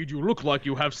 Lockheed? You look like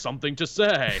you have something to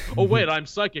say. Oh, wait, I'm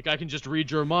psychic. I can just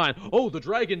read your mind. Oh, the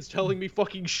dragon's telling me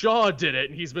fucking Shaw did it,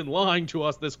 and he's been lying to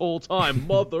us this whole time.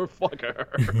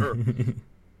 Motherfucker.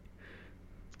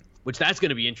 Which that's going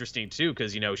to be interesting, too,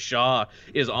 because, Shaw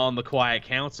is on the Quiet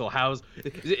Council.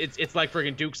 It's like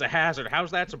friggin' Dukes of Hazzard. How's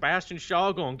that Sebastian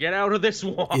Shaw going? Get out of this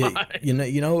one. Yeah,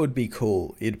 you know what would be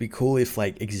cool? It'd be cool if,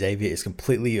 like, Xavier is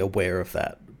completely aware of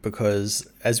that. Because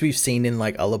as we've seen in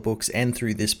like other books and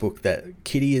through this book, that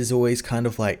Kitty is always kind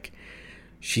of like,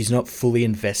 she's not fully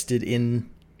invested in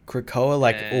Krakoa,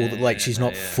 like all like she's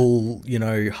not Yeah. full,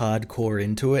 hardcore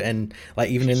into it, and like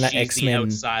even in that She's the X-Men,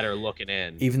 outsider looking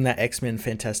in. even that X-Men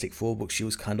Fantastic Four book, she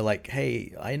was kind of like,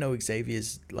 hey, I know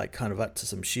Xavier's like kind of up to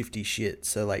some shifty shit,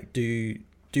 so like do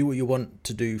what you want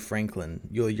to do, Franklin.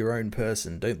 You're your own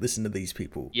person. Don't listen to these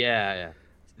people. Yeah,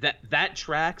 yeah. That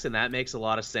tracks, and that makes a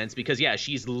lot of sense because yeah,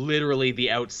 she's literally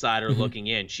the outsider looking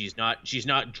in. She's not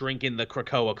drinking the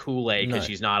Krakoa Kool-Aid because No.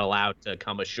 she's not allowed to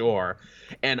come ashore.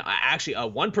 And actually,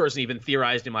 one person even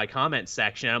theorized in my comment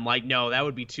section. I'm like, no, that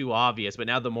would be too obvious. But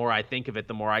now the more I think of it,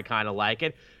 the more I kind of like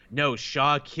it. No,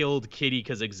 Shaw killed Kitty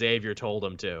because Xavier told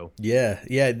him to. Yeah,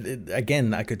 yeah.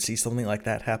 Again, I could see something like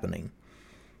that happening.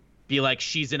 Be like,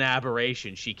 she's an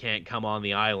aberration. She can't come on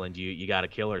the island. You got to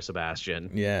kill her,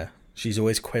 Sebastian. Yeah, she's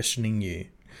always questioning you.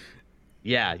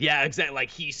 Yeah, yeah, exactly. Like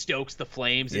he stokes the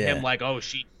flames in Yeah. him. Like, oh,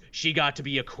 she got to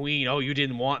be a queen. Oh, you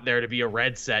didn't want there to be a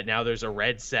red set. Now there's a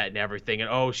red set and everything. And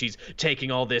oh, she's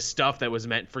taking all this stuff that was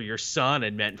meant for your son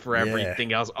and meant for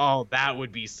everything else. Oh, that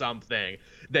would be something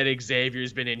that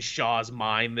Xavier's been in Shaw's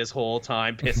mind this whole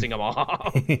time, pissing him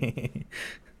off.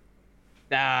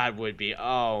 That would be,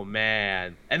 oh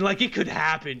man. And like it could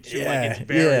happen too. Yeah, Like it's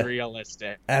very yeah.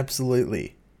 realistic.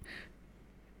 Absolutely.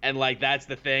 And like that's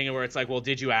the thing where it's like, well,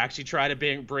 did you actually try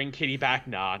to bring Kitty back?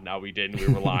 Nah, no, we didn't.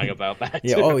 We were lying about that.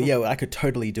 Yeah. Too. Oh, yeah. I could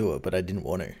totally do it, but I didn't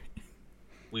want to.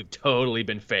 We've totally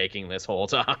been faking this whole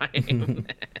time.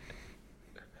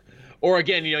 Or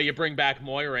again, you bring back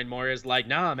Moira, and Moira's like,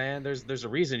 nah, man, there's a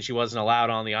reason she wasn't allowed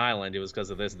on the island. It was because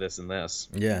of this, this, and this.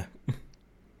 Yeah.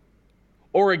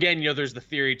 Or again, there's the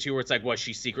theory too where it's like, was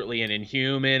she secretly an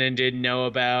Inhuman and didn't know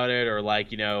about it? Or like,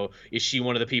 is she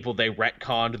one of the people they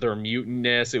retconned their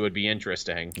mutantness? It would be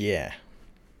interesting. Yeah.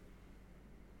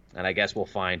 And I guess we'll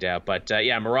find out. But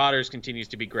yeah, Marauders continues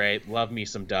to be great. Love me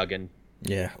some Duggan.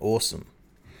 Yeah. Awesome.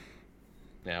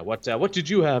 Yeah. What did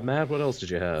you have, Matt? What else did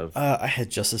you have? I had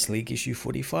Justice League issue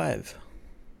 45.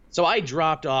 So I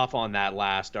dropped off on that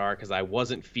last arc because I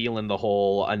wasn't feeling the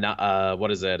whole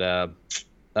what is it?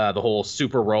 The whole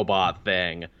super robot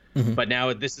thing. But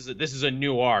now this is a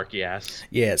new arc, yes.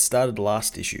 Yeah, it started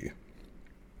last issue.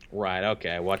 Right.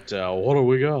 Okay. What do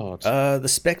we got? The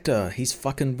Spectre, he's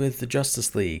fucking with the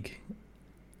Justice League.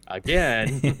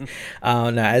 Again.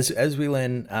 No, as we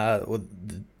learn,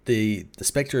 the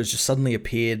Spectre has just suddenly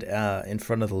appeared in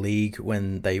front of the League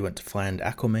when they went to find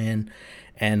Aquaman,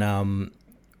 and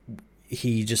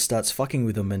he just starts fucking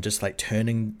with them and just like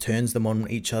turns them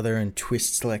on each other and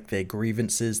twists like their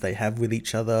grievances they have with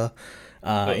each other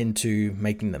into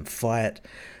making them fight.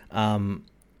 And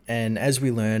as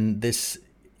we learn, this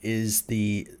is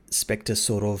the Spectre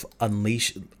sort of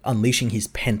unleashing his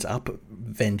pent up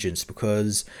vengeance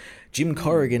because Jim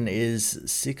Corrigan is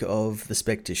sick of the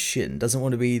Spectre's shit and doesn't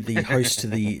want to be the host to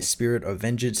the Spirit of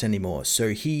Vengeance anymore. So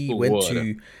he went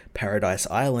to Paradise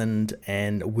Island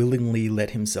and willingly let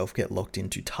himself get locked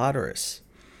into Tartarus.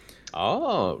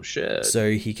 Oh shit.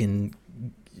 So he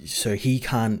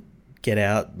can't get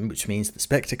out, which means the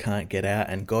Spectre can't get out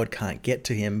and God can't get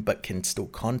to him but can still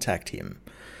contact him.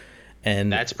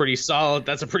 And that's pretty solid.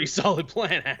 That's a pretty solid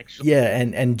plan, actually. Yeah,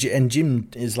 and Jim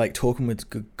is like talking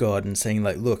with God and saying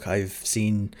like, look, I've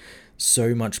seen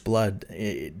so much blood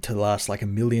to last like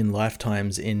 1 million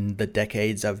lifetimes in the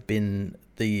decades I've been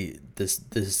the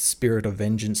Spirit of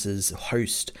Vengeance's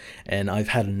host, and I've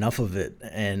had enough of it,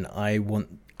 and I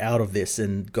want out of this.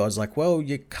 And God's like, well,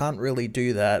 you can't really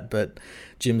do that, but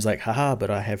Jim's like, haha,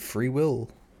 but I have free will.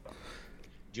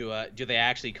 Do they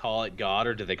actually call it God,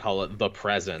 or do they call it the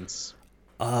Presence?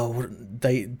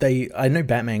 They I know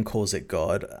Batman calls it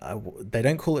God. They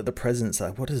don't call it the Presence.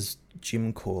 What does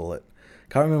Jim call it?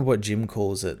 Can't remember what Jim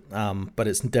calls it. But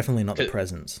it's definitely not the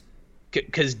Presence.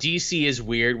 Because DC is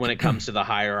weird when it comes to the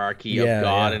hierarchy of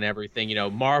God and everything.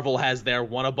 Marvel has their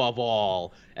one above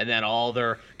all, and then all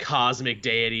their cosmic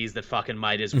deities that fucking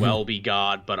might as well be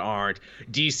God but aren't.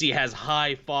 DC has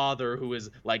High Father, who is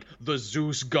like the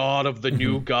Zeus god of the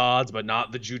new gods, but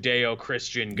not the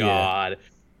Judeo-Christian God.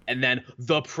 And then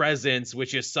the Presence,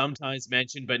 which is sometimes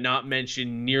mentioned, but not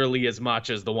mentioned nearly as much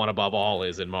as the one above all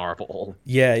is in Marvel.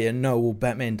 No, well,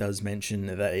 Batman does mention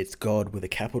that it's God with a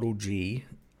capital G.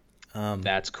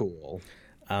 That's cool.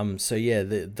 So yeah,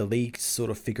 the League sort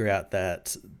of figure out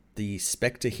that the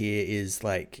Spectre here is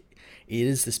like, it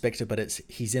is the Spectre, but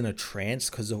he's in a trance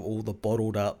because of all the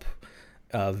bottled up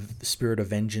Spirit of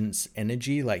Vengeance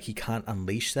energy. Like he can't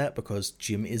unleash that because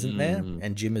Jim isn't there,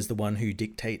 and Jim is the one who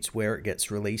dictates where it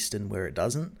gets released and where it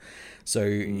doesn't. So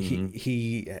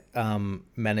he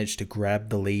managed to grab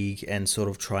the League and sort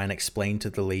of try and explain to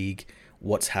the League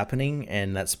what's happening,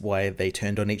 and that's why they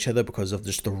turned on each other, because of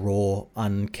just the raw,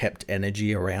 unkept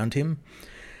energy around him.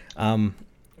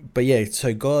 But yeah,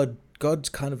 so God's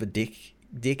kind of a dick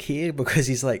here, because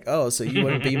he's like, oh, so you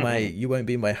won't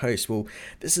be my host. Well,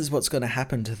 this is what's going to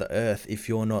happen to the earth if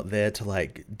you're not there to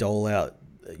like dole out,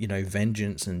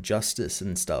 vengeance and justice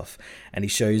and stuff. And he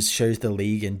shows the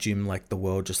League and Jim like the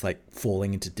world just like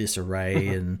falling into disarray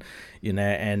and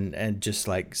and just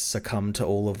like succumb to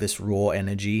all of this raw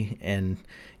energy. And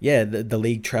yeah, the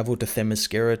League travel to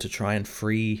Themyscira to try and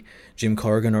free Jim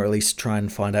Corrigan, or at least try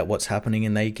and find out what's happening,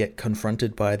 and they get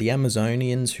confronted by the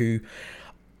Amazonians, who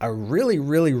are really,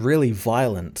 really, really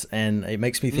violent. And it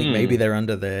makes me think maybe they're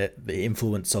under the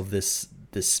influence of this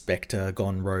specter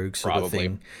gone rogue sort of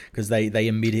thing, because they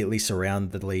immediately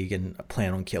surround the League and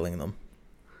plan on killing them.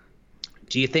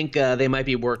 Do you think they might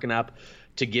be working up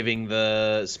to giving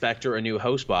the Spectre a new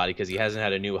host body, because he hasn't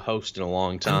had a new host in a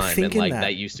long time, and like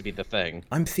that used to be the thing?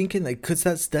 I'm thinking that, because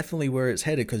that's definitely where it's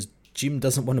headed, because Jim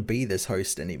doesn't want to be this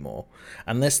host anymore,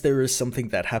 unless there is something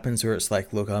that happens where it's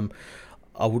like, look,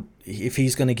 if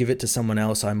he's going to give it to someone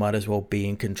else, I might as well be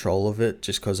in control of it,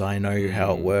 just because I know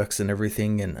how it works and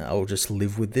everything, and I'll just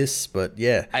live with this. But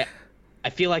yeah, I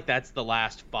feel like that's the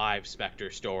last 5 Spectre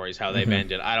stories, how they've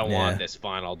ended. I don't want this,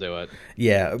 fine, I'll do it.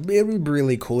 Yeah, it would be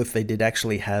really cool if they did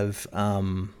actually have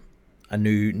a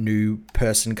new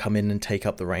person come in and take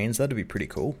up the reins. That'd be pretty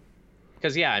cool.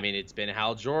 Because, yeah, I mean, it's been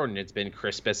Hal Jordan, it's been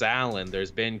Crispus Allen,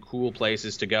 there's been cool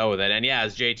places to go with it. And, yeah,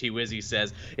 as JT Wizzy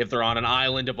says, if they're on an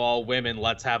island of all women,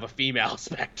 let's have a female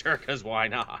Spectre, because why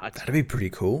not? That'd be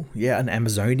pretty cool. Yeah, an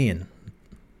Amazonian.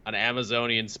 An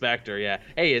Amazonian Spectre, yeah.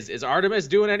 Hey, is Artemis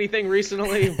doing anything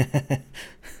recently?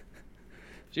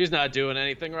 She's not doing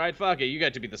anything, right? Fuck it, you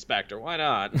get to be the Spectre, why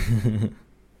not?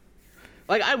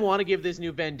 Like, I want to give this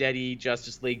new Vendetti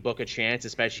Justice League book a chance,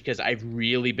 especially because I've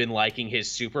really been liking his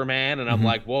Superman, and I'm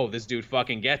like, whoa, this dude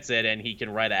fucking gets it, and he can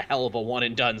write a hell of a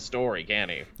one-and-done story,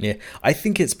 can't he? Yeah, I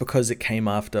think it's because it came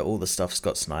after all the stuff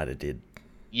Scott Snyder did.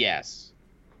 Yes.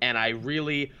 And I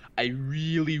really,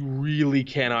 really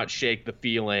cannot shake the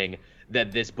feeling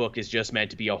that this book is just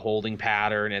meant to be a holding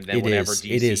pattern, and then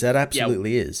It is. That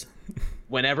absolutely is.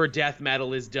 Whenever Death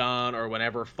Metal is done, or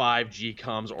whenever 5G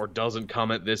comes or doesn't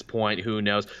come at this point, who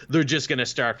knows? They're just going to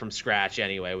start from scratch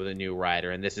anyway with a new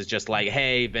writer. And this is just like,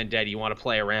 hey, Vendetti, you want to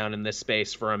play around in this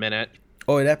space for a minute?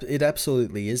 Oh, it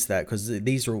absolutely is that, because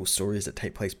these are all stories that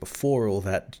take place before all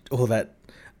that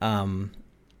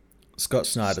Scott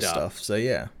Snyder stuff. So,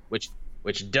 yeah.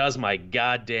 Which does my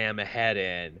goddamn head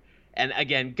in. And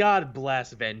again, God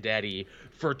bless Vendetti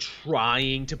for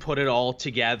trying to put it all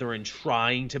together and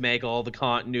trying to make all the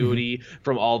continuity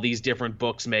from all these different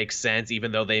books make sense,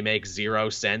 even though they make 0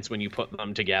 sense when you put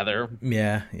them together.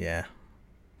 Yeah.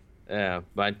 Yeah,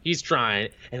 but he's trying,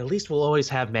 and at least we'll always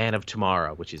have Man of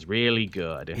Tomorrow, which is really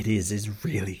good. It's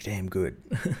really damn good.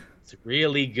 It's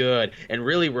really good and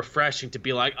really refreshing to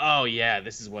be like, oh yeah,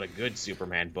 this is what a good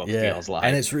Superman book feels like.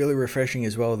 And it's really refreshing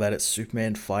as well that it's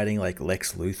Superman fighting like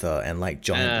Lex Luthor and like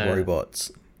giant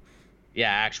robots. Yeah,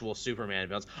 actual Superman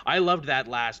villains. I loved that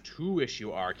last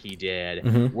 2-issue arc he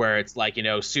did, where it's like,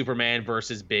 Superman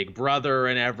versus Big Brother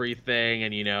and everything,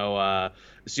 and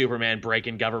Superman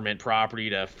breaking government property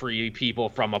to free people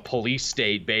from a police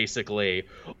state, basically,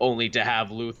 only to have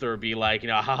Luthor be like,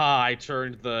 haha, I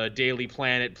turned the Daily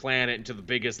Planet into the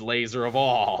biggest laser of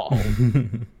all.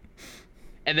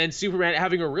 And then Superman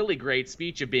having a really great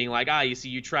speech of being like, you see,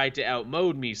 you tried to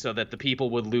outmode me so that the people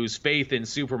would lose faith in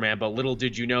Superman, but little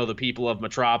did you know the people of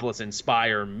Metropolis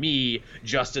inspire me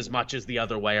just as much as the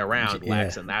other way around,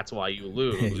 Lex, and that's why you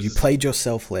lose. You played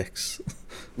yourself, Lex.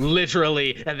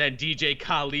 Literally. And then DJ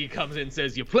Khalid comes in and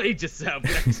says, you played yourself,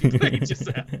 Lex, you played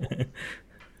yourself.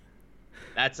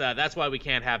 That's why we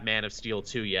can't have Man of Steel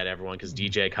 2 yet, everyone, because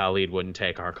DJ Khalid wouldn't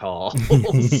take our calls.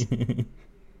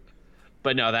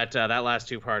 But no, that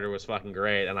last 2-parter was fucking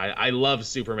great, and I love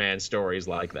Superman stories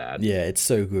like that. Yeah, it's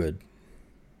so good.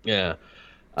 Yeah.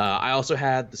 I also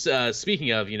had,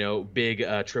 speaking of, big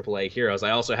AAA heroes,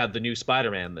 I also had the new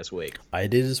Spider-Man this week. I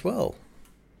did as well.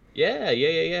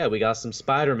 Yeah. We got some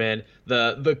Spider-Man.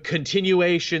 The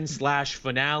continuation /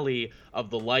 finale of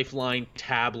the Lifeline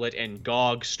tablet and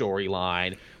GOG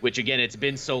storyline, which, again, it's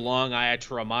been so long I had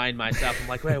to remind myself. I'm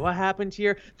like, wait, what happened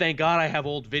here? Thank God I have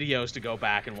old videos to go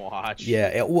back and watch.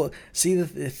 Yeah, well, see,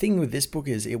 the thing with this book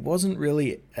is it wasn't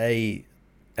really an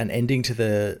ending to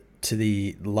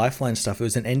the Lifeline stuff. It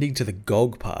was an ending to the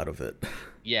GOG part of it.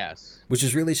 Yes. Which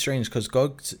is really strange, because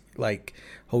GOG's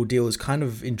whole deal is kind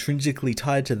of intrinsically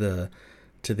tied to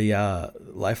the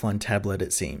Lifeline tablet,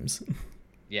 it seems.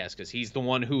 Yes, because he's the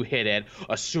one who hit it.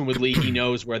 Assumedly, he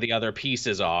knows where the other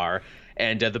pieces are.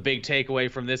 And the big takeaway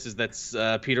from this is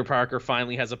that Peter Parker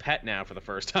finally has a pet now for the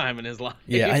first time in his life.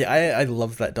 Yeah, I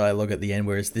love that dialogue at the end,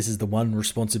 whereas this is the one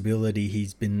responsibility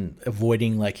he's been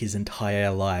avoiding like his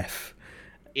entire life.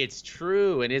 It's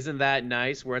true, and isn't that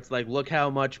nice? Where it's like, look how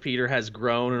much Peter has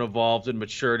grown and evolved and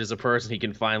matured as a person. He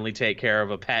can finally take care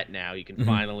of a pet now. He can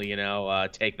finally,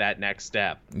 take that next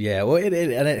step. Yeah, well,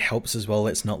 it helps as well.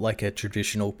 It's not like a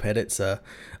traditional pet. It's a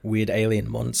weird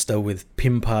alien monster with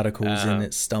Pym particles in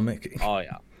its stomach. Oh,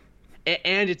 yeah.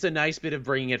 And it's a nice bit of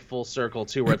bringing it full circle,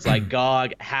 too, where it's like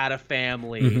Gog had a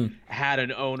family, had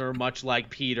an owner much like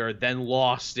Peter, then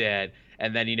lost it.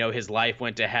 And then, his life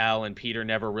went to hell, and Peter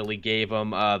never really gave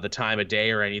him the time of day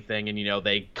or anything. And,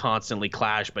 they constantly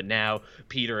clash. But now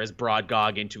Peter has brought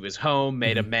Gog into his home,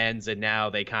 made amends, and now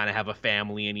they kind of have a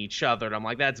family in each other. And I'm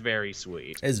like, that's very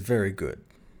sweet. It's very good.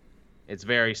 It's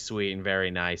very sweet and very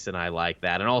nice, and I like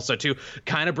that. And also, too,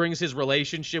 kind of brings his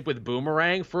relationship with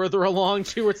Boomerang further along,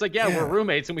 too. It's like, we're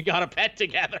roommates, and we got a pet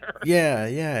together. Yeah,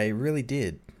 it really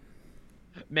did.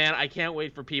 Man, I can't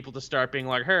wait for people to start being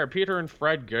like, hey, Peter and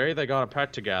Fred gay? They got a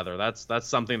pet together. That's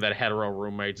something that hetero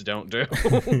roommates don't do.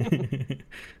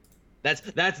 That's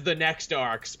the next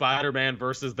arc, Spider-Man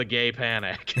versus the gay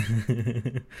panic.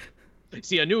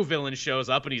 See, a new villain shows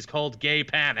up, and he's called Gay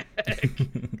Panic.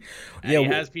 He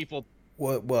has people...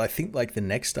 Well, I think like the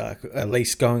next arc, at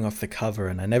least going off the cover,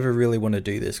 and I never really want to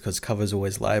do this because covers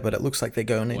always lie, but it looks like they're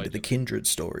going into the Kindred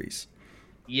stories.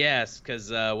 Yes,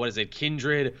 because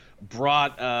Kindred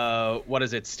brought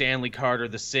Stanley Carter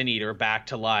the Sin Eater back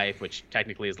to life, which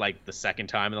technically is like the second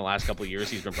time in the last couple of years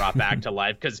he's been brought back to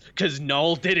life because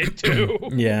Null did it too.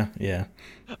 Yeah.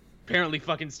 Apparently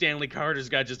fucking Stanley Carter's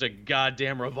got just a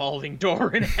goddamn revolving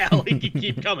door in hell. He can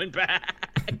keep coming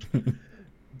back.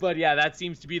 But yeah, that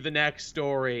seems to be the next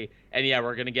story. And yeah,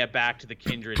 we're going to get back to the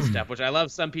Kindred stuff, which I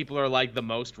love. Some people are like the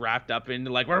most wrapped up in,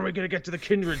 like, when are we going to get to the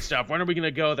Kindred stuff? When are we going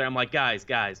to go there? I'm like, guys,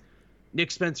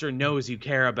 Nick Spencer knows you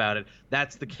care about it.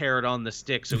 That's the carrot on the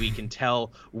stick, so he can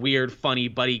tell weird, funny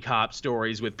buddy cop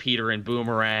stories with Peter and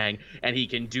Boomerang, and he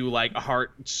can do like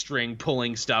heartstring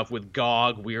pulling stuff with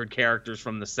Gog, weird characters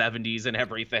from the 70s and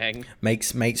everything.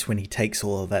 Makes when he takes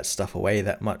all of that stuff away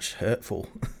that much hurtful.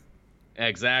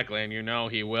 Exactly,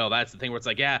 and he will. That's the thing where it's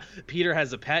like, yeah, Peter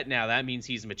has a pet now. That means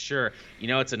he's mature.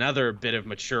 It's another bit of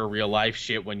mature real life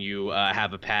shit when you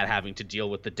have a pet having to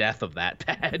deal with the death of that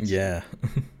pet. Yeah.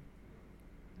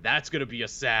 That's going to be a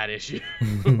sad issue.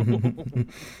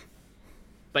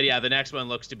 But yeah, the next one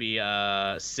looks to be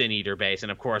Sin Eater base.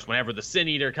 And of course, whenever the Sin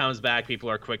Eater comes back,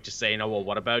 people are quick to say, well,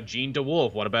 what about Jean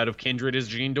DeWolf? What about if Kindred is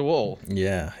Jean DeWolf?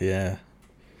 Yeah.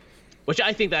 Which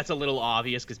I think that's a little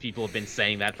obvious because people have been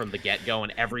saying that from the get-go,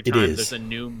 and every time there's a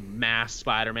new masked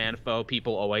Spider-Man foe,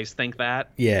 people always think that.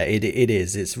 Yeah, it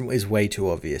is. It's way too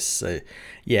obvious. So,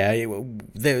 yeah,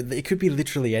 it could be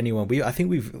literally anyone. I think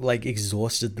we've like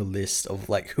exhausted the list of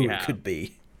like who it could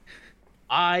be.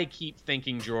 I keep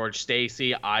thinking George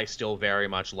Stacy. I still very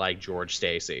much like George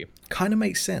Stacy. Kind of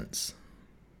makes sense.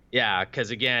 Yeah,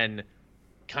 because again,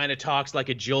 kind of talks like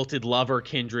a jilted lover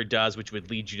Kindred does, which would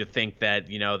lead you to think that,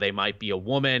 they might be a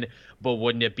woman, but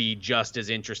wouldn't it be just as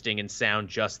interesting and sound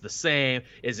just the same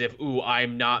as if, ooh,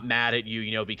 I'm not mad at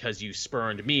you, because you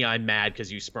spurned me. I'm mad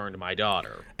because you spurned my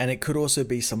daughter. And it could also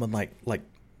be someone like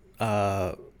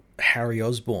Harry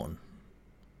Osborn.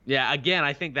 Yeah, again,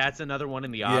 I think that's another one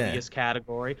in the obvious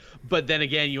category. But then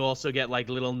again, you also get like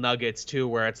little nuggets too,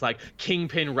 where it's like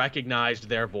Kingpin recognized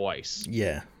their voice.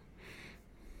 Yeah.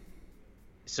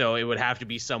 So it would have to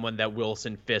be someone that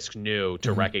Wilson Fisk knew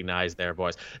to recognize their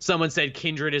voice. Someone said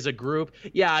Kindred is a group.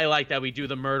 Yeah, I like that. We do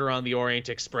the Murder on the Orient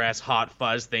Express Hot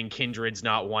Fuzz thing. Kindred's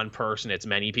not one person, it's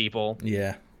many people.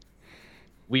 Yeah.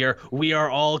 We are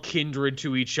all kindred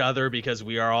to each other because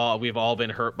we've all been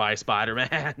hurt by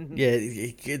Spider-Man.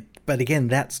 Yeah, but again,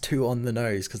 that's too on the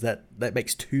nose because that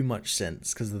makes too much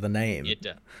sense because of the name. It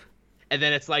does. And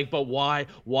then it's like, but why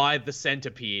the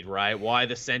centipede, right? Why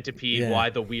the centipede? Yeah. Why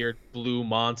the weird blue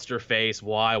monster face?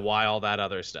 Why all that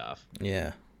other stuff?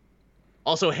 Yeah.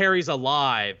 Also, Harry's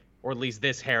alive, or at least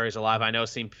this Harry's alive. I know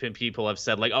some people have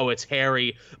said like, oh, it's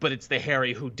Harry, but it's the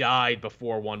Harry who died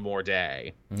before One More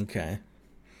Day. Okay.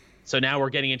 So now we're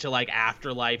getting into like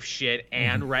afterlife shit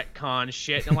and retcon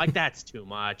shit, and I'm like, that's too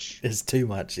much. It's too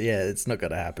much. Yeah, it's not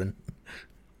gonna happen.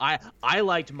 I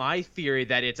liked my theory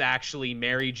that it's actually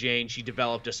Mary Jane. She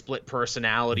developed a split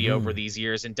personality over these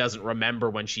years and doesn't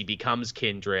remember when she becomes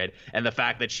Kindred. And the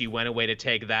fact that she went away to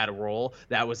take that role,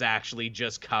 that was actually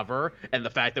just cover. And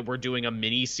the fact that we're doing a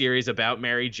mini series about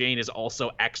Mary Jane is also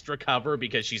extra cover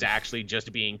because she's actually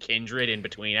just being Kindred in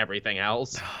between everything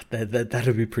else.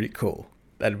 That'd be pretty cool.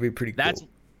 That'd be pretty cool. That's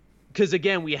because,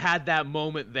 again, we had that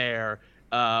moment there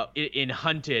in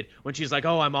Hunted when she's like,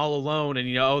 oh, I'm all alone,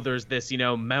 and there's this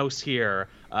mouse here,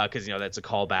 because that's a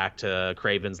callback to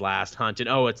Craven's last hunt, and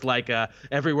it's like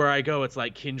everywhere I go it's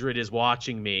like Kindred is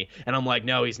watching me, and I'm like,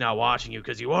 no, he's not watching you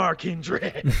because you are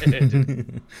Kindred.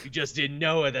 You just didn't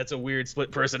know it. That's a weird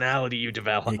split personality you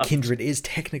developed. Yeah, Kindred is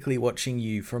technically watching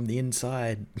you from the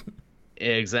inside.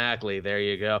 Exactly. There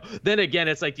you go. Then again,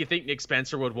 it's like, do you think Nick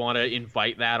Spencer would want to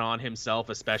invite that on himself,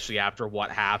 especially after what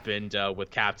happened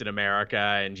with Captain America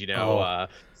and,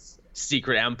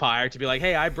 Secret Empire, to be like,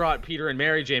 hey, I brought Peter and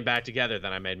Mary Jane back together,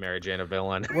 then I made Mary Jane a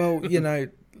villain. Well,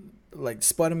 like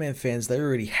Spider-Man fans, they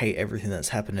already hate everything that's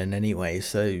happening anyway,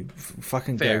 so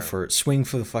fucking Fair. Go for it. Swing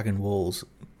for the fucking walls.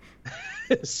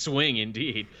 Swing,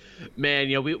 indeed.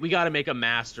 Man, we got to make a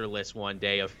master list one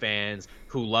day of fans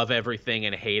who love everything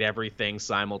and hate everything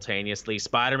simultaneously.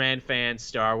 Spider-Man fans,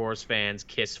 Star Wars fans,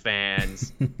 Kiss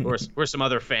fans, or some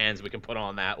other fans we can put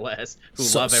on that list who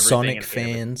love everything. Sonic and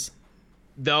fans.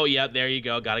 Though, yeah, there you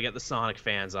go. Got to get the Sonic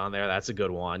fans on there. That's a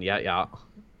good one. Yeah.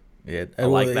 Yeah, I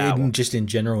like that one. Just in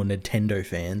general, Nintendo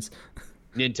fans.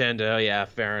 Nintendo, yeah,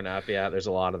 fair enough. Yeah, there's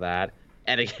a lot of that.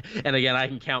 And again, I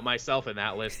can count myself in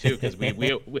that list too, because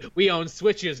we own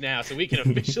Switches now, so we can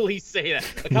officially say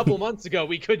that. A couple months ago,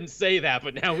 we couldn't say that,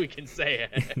 but now we can say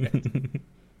it.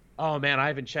 Oh man, I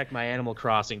haven't checked my Animal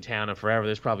Crossing town in forever.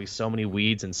 There's probably so many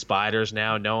weeds and spiders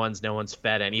now. No one's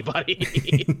fed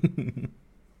anybody.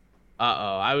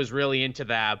 Uh-oh, I was really into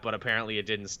that, but apparently it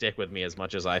didn't stick with me as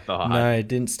much as I thought. No, it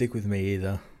didn't stick with me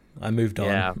either. I moved on.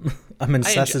 Yeah. I'm in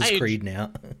Assassin's Creed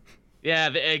now. Yeah,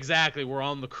 exactly. We're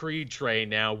on the Creed train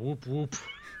now. Whoop, whoop.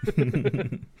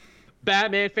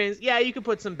 Batman fans. Yeah, you can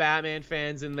put some Batman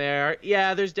fans in there.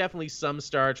 Yeah, there's definitely some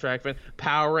Star Trek fans.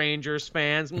 Power Rangers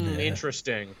fans.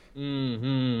 Interesting.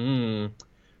 Who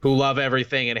love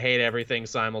everything and hate everything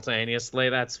simultaneously.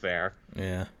 That's fair.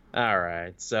 Yeah. All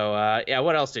right. So,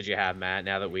 what else did you have, Matt,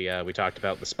 now that we talked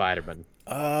about the Spider-Man?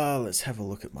 Let's have a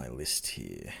look at my list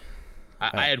here.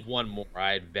 I had one more.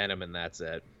 I had Venom, and that's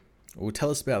it. Well, tell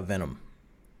us about Venom.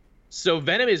 So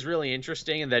Venom is really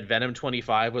interesting in that Venom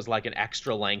 25 was like an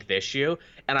extra length issue,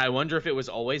 and I wonder if it was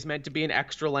always meant to be an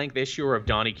extra length issue or if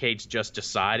Donny Cates just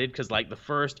decided, because like the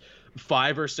first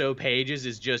 5 or so pages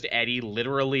is just Eddie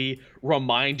literally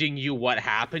reminding you what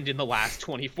happened in the last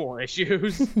 24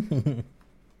 issues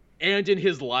and in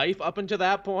his life up until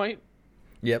that point.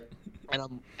 Yep.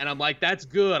 And I'm like, that's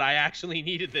good. I actually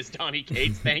needed this, Donny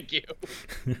Cates. Thank you.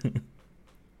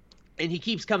 And he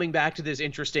keeps coming back to this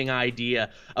interesting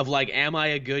idea of like, am I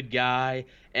a good guy?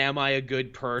 Am I a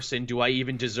good person? Do I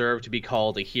even deserve to be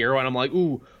called a hero? And I'm like,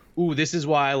 ooh, this is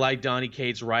why I like Donny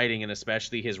Cates' writing, and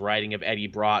especially his writing of Eddie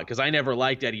Brock, because I never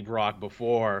liked Eddie Brock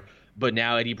before, but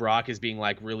now Eddie Brock is being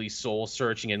like really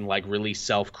soul-searching and like really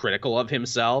self-critical of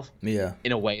himself. Yeah.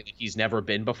 In a way that he's never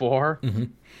been before. Mm-hmm.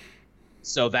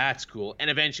 So that's cool.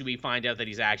 And eventually we find out that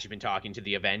he's actually been talking to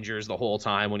the Avengers the whole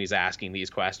time when he's asking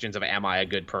these questions of, am I a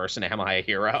good person? Am I a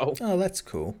hero? Oh, that's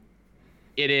cool.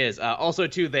 It is. Also,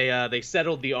 too, they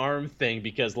settled the arm thing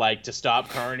because, like, to stop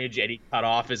Carnage, Eddie cut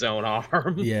off his own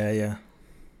arm. Yeah.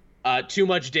 Too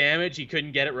much damage. He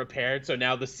couldn't get it repaired, so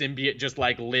now the symbiote just,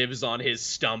 like, lives on his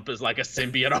stump as, like, a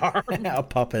symbiote arm. A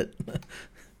puppet.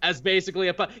 As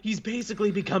basically he's basically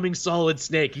becoming Solid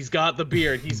Snake. He's got the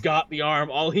beard. He's got the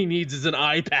arm. All he needs is an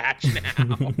eye patch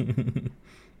now.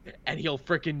 And he'll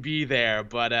frickin' be there.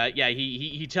 But,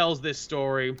 he tells this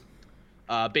story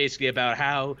basically about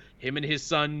how him and his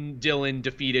son Dylan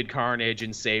defeated Carnage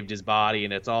and saved his body.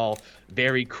 And it's all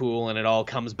very cool. And it all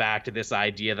comes back to this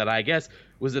idea that I guess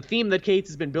was a theme that Cates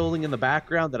has been building in the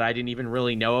background that I didn't even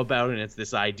really know about. And it's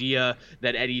this idea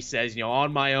that Eddie says,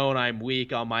 on my own, I'm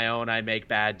weak. On my own, I make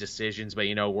bad decisions. But,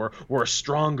 we're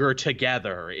stronger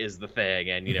together is the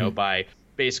thing. And, by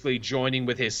basically joining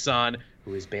with his son,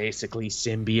 who is basically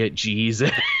symbiote Jesus,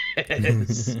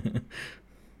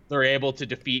 they're able to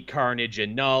defeat Carnage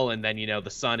and Null. And then,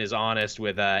 the son is honest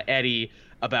with Eddie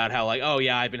about how, like, oh,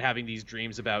 yeah, I've been having these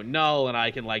dreams about Null, and I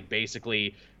can, like,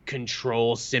 basically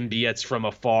control symbiotes from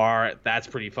afar. That's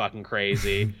pretty fucking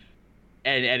crazy.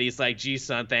 And Eddie's like, gee,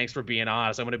 son, thanks for being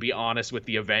honest. I'm going to be honest with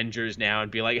the Avengers now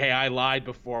and be like, hey, I lied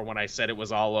before when I said it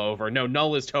was all over. No,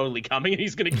 Null is totally coming, and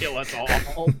he's going to kill us all.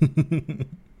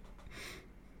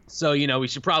 So, we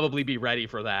should probably be ready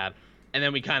for that. And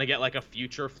then we kind of get like a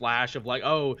future flash of like,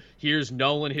 oh, here's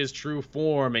Null in his true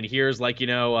form, and here's like,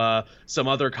 some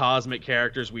other cosmic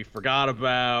characters we forgot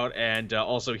about, and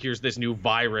also here's this new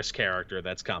Virus character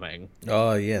that's coming.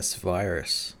 Oh yes,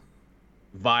 Virus.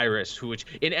 Virus, which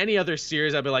in any other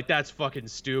series I'd be like, that's fucking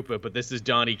stupid, but this is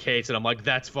Donny Cates, and I'm like,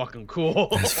 that's fucking cool.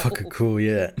 That's fucking cool,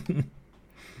 yeah.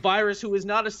 Virus, who is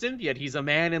not a symbiote, he's a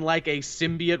man in like a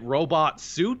symbiote robot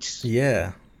suit.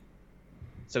 Yeah.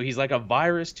 So he's like a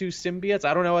virus to symbiotes.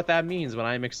 I don't know what that means, but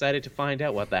I'm excited to find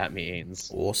out what that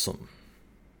means. Awesome.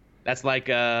 That's like,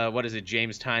 what is it,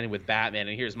 James Tynion with Batman,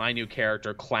 and here's my new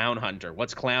character, Clown Hunter.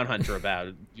 What's Clown Hunter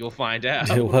about? You'll find out.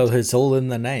 Well, it's all in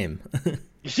the name.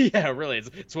 Yeah, really.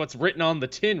 It's what's written on the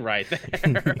tin right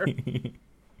there.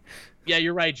 Yeah,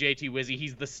 you're right, JT Wizzy.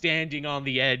 He's the standing on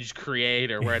the edge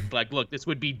creator, where it's like, look, this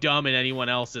would be dumb in anyone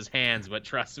else's hands, but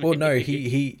trust me. Well, no,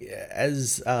 he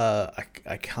as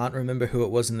I can't remember who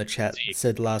it was in the chat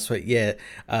said last week. Yeah,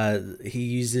 he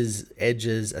uses edge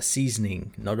as a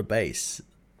seasoning, not a base.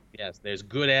 Yes, there's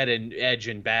good edge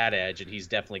and bad edge, and he's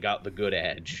definitely got the good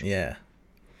edge. Yeah.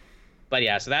 But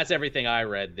yeah, so that's everything I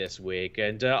read this week,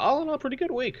 and all in all, pretty good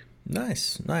week.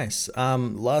 Nice.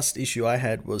 Last issue I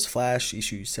had was Flash,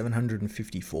 issue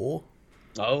 754.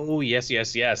 Oh, yes.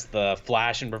 The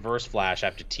Flash and Reverse Flash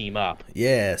have to team up.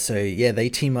 Yeah, so they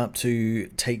team up to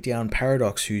take down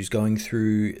Paradox, who's going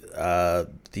through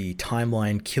the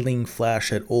timeline, killing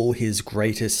Flash at all his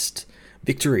greatest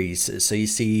victories. So you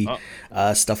see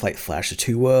stuff like Flash of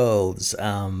Two Worlds.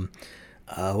 What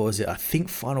was it? I think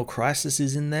Final Crisis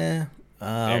is in there.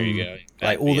 There you go.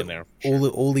 Like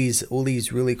all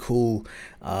these really cool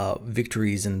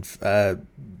victories, and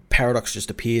Paradox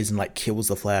just appears and like kills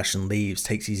the Flash and leaves,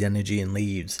 takes his energy and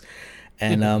leaves.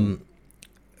 And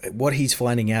what he's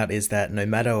finding out is that no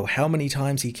matter how many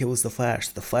times he kills the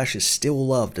Flash is still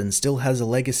loved and still has a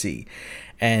legacy.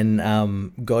 And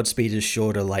Godspeed is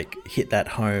sure to like hit that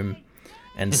home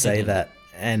and say that.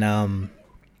 And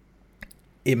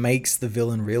it makes the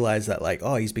villain realize that, like,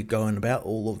 oh, he's been going about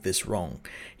all of this wrong.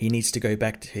 He needs to go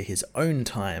back to his own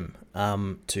time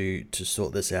to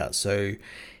sort this out. So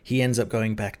he ends up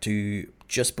going back to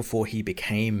just before he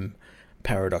became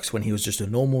Paradox, when he was just a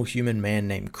normal human man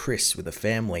named Chris with a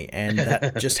family. And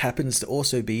that just happens to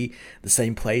also be the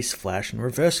same place Flash and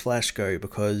Reverse Flash go,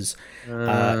 because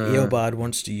Eobard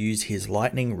wants to use his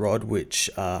lightning rod, which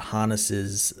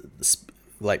harnesses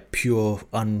like pure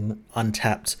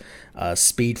untapped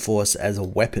speed force as a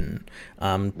weapon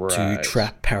to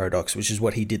trap Paradox, which is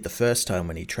what he did the first time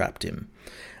when he trapped him.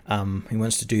 He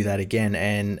wants to do that again,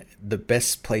 and the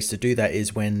best place to do that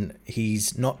is when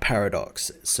he's not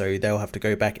Paradox, so they'll have to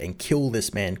go back and kill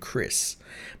this man Chris.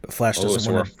 But Flash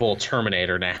doesn't want to. We're full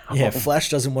Terminator now. Yeah, Flash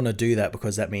doesn't want to do that,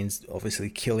 because that means obviously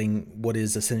killing what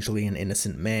is essentially an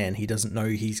innocent man. He doesn't know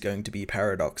he's going to be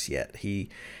Paradox yet.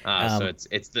 So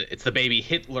it's the baby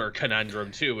Hitler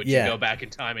conundrum too, which you go back in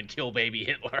time and kill baby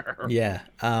Hitler. Yeah.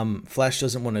 Flash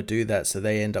doesn't want to do that, so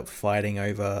they end up fighting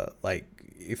over like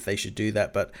if they should do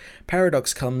that. But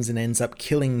Paradox comes and ends up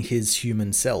killing his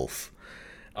human self.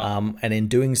 And in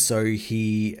doing so,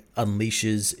 he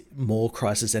unleashes more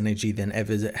crisis energy than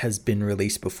ever has been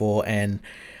released before, and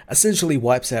essentially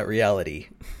wipes out reality.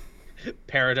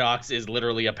 Paradox is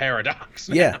literally a paradox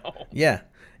now. Yeah.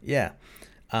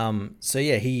 So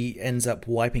he ends up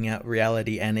wiping out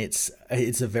reality, and it's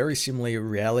a very similar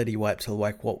reality wipe to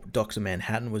like what Dr.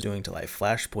 Manhattan was doing to like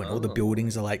Flashpoint. All the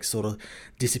buildings are like sort of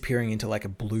disappearing into like a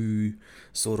blue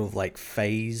sort of like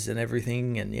phase and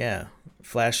everything. And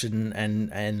Flash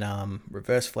and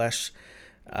Reverse Flash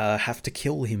have to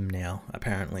kill him now,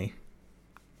 apparently.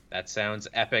 That sounds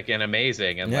epic and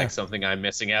amazing, and like something I'm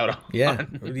missing out on. Yeah,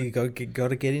 you got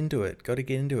to get into it.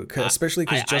 Especially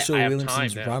because Joshua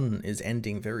Williamson's run is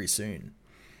ending very soon.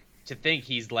 To think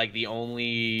he's like the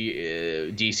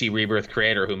only DC Rebirth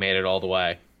creator who made it all the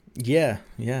way. Yeah.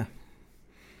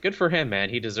 Good for him, man.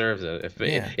 He deserves it.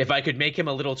 If I could make him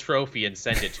a little trophy and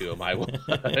send it to him, I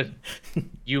would.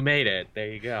 You made it. There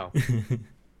you go.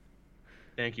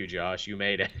 Thank you, Josh. You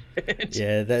made it.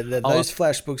 Yeah, those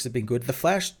Flash books have been good. The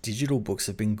Flash digital books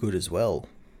have been good as well.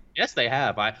 Yes, they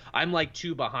have. I'm like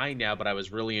 2 behind now, but I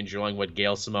was really enjoying what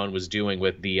Gail Simone was doing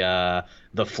with the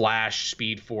Flash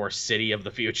Speed Force City of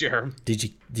the Future.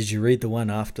 Did you read the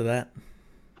one after that?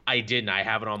 I didn't. I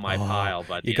have it on my pile,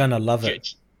 but you're gonna love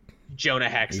it. Jonah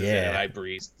Hex is in it. I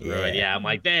breezed through it. Yeah, I'm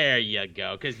like, there you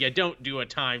go. Because you don't do a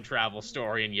time travel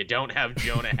story and you don't have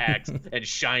Jonah Hex and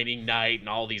Shining Knight and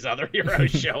all these other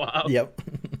heroes show up. Yep.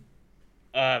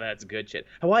 Oh, that's good shit.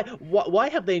 Why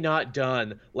have they not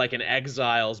done like an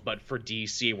Exiles but for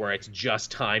DC where it's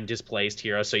just time displaced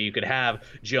heroes, so you could have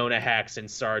Jonah Hex and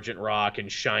Sergeant Rock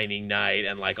and Shining Knight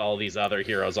and like all these other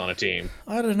heroes on a team?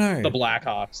 I don't know. The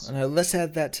Blackhawks. Let's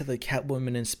add that to the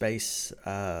Catwoman in space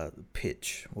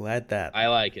pitch. We'll add that. I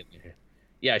like it.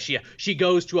 Yeah, she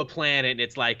goes to a planet and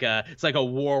it's like a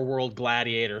War World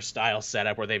Gladiator style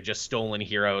setup where they've just stolen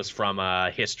heroes from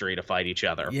history to fight each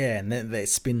other. Yeah, and then that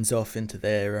spins off into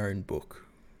their own book.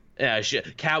 Yeah,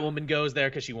 Catwoman goes there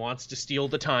because she wants to steal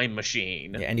the time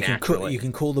machine. Yeah, and you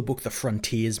can call the book The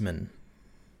Frontiersman.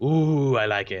 Ooh, I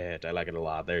like it. I like it a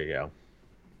lot. There you go.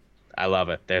 I love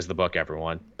it. There's the book,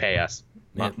 everyone. Pay us.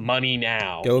 Money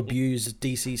now. Go abuse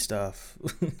DC stuff.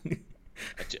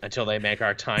 Until they make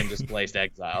our time displaced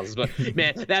Exiles. But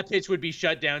man, that pitch would be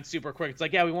shut down super quick. It's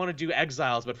like, yeah, we want to do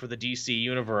Exiles, but for the DC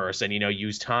universe, and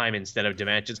use time instead of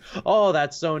dimensions. Oh,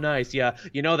 that's so nice. Yeah,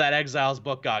 that Exiles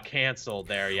book got canceled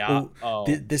there. Yeah. Well,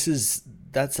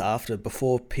 that's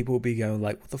before people will be going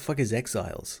like, what the fuck is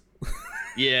Exiles?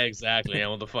 Yeah, exactly. And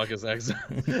what the fuck is Exile?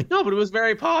 No, but it was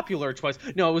very popular twice.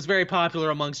 No, it was very popular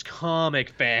amongst comic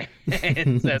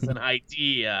fans as an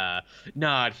idea.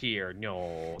 Not here.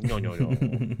 No.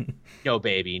 No,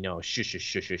 baby. No.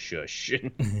 Shush.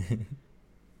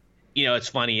 It's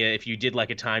funny. If you did like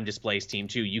a time displaced team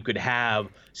too, you could have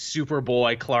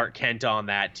Superboy Clark Kent on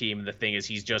that team. The thing is,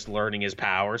 he's just learning his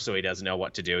power, so he doesn't know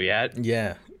what to do yet.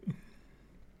 Yeah.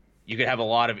 You could have a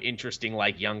lot of interesting,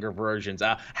 like, younger versions.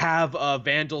 Have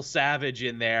Vandal Savage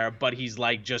in there, but he's,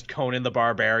 like, just Conan the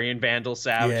Barbarian Vandal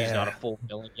Savage. Yeah. He's not a full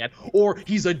villain yet. Or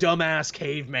he's a dumbass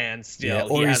caveman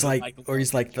still. Yeah,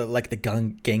 he's like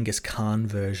the Genghis Khan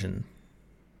version.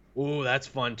 Ooh, that's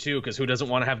fun, too, because who doesn't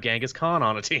want to have Genghis Khan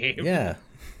on a team? Yeah.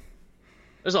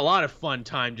 There's a lot of fun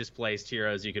time-displaced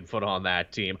heroes you could put on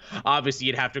that team. Obviously,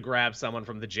 you'd have to grab someone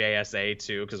from the JSA,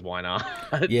 too, because why not?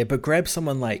 Yeah, but grab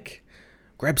someone like...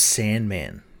 Grab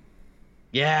Sandman.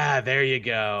 Yeah, there you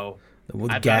go.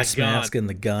 With the gas mask and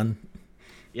the gun.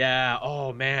 Yeah,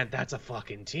 oh man, that's a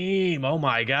fucking team. Oh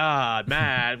my god,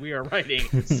 man, we are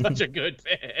writing such a good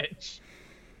pitch.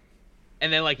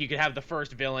 And then, like, you could have the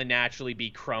first villain naturally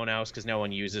be Kronos, because no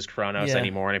one uses Kronos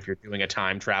anymore, and if you're doing a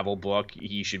time travel book,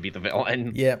 he should be the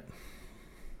villain. Yep.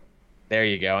 There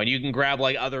you go. And you can grab,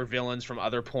 like, other villains from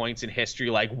other points in history,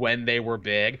 like when they were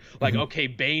big. Like, okay,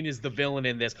 Bane is the villain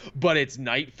in this, but it's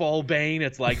Nightfall Bane.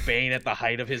 It's like Bane at the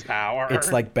height of his power.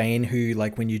 It's like Bane who,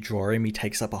 like, when you draw him, he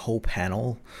takes up a whole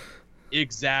panel.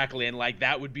 Exactly. And, like,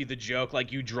 that would be the joke.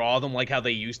 Like, you draw them like how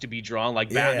they used to be drawn.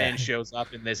 Like, Batman shows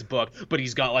up in this book, but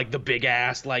he's got, like, the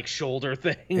big-ass, like, shoulder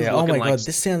thing. Yeah, oh my god,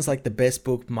 this sounds like the best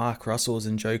book Mark Russells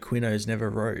and Joe Quino's never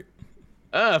wrote.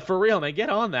 For real, man. Get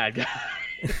on that, guy.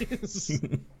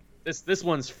 This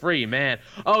one's free, man.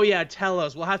 Oh yeah,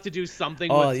 Telos. We'll have to do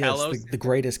something with Telos. The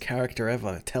greatest character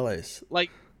ever, Telos.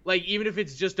 Like even if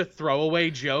it's just a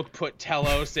throwaway joke, put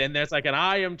Telos in there. It's like, and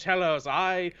I am Telos.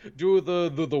 I do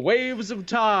the waves of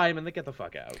time, and they get the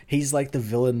fuck out. He's like the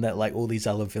villain that like all these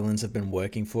other villains have been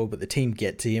working for, but the team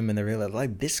get to him and they're really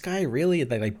like, this guy really?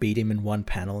 And they like beat him in one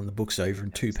panel, and the book's over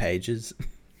in 2 pages.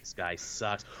 This guy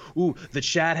sucks. Ooh, the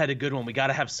chat had a good one. We got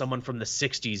to have someone from the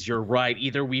 60s. You're right.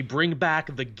 Either we bring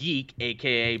back the Geek,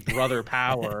 aka Brother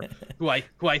Power, who I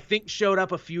think showed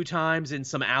up a few times in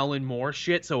some Alan Moore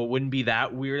shit, so it wouldn't be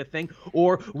that weird a thing,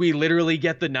 or we literally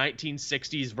get the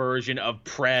 1960s version of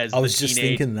Prez. I was just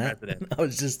thinking that. I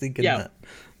was just thinking that.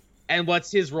 And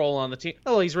what's his role on the team?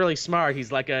 Oh, he's really smart.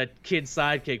 He's like a kid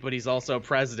sidekick, but he's also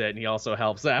president, and he also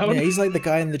helps out. Yeah, he's like the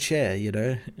guy in the chair, you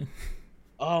know.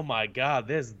 Oh my god,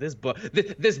 this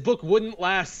book wouldn't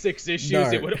last 6 issues.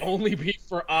 No. It would only be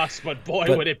for us, but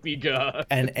would it be good.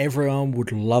 And everyone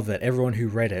would love it. Everyone who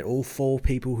read it, all 4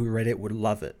 people who read it would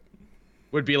love it.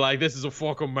 Would be like, this is a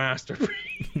fucking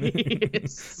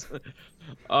masterpiece.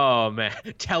 Oh man,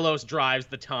 Telos drives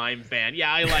the time van.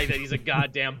 Yeah, I like that. He's a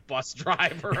goddamn bus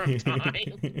driver of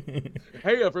time.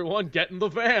 Hey everyone, get in the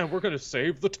van. We're gonna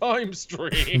save the time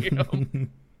stream.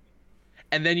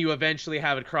 And then you eventually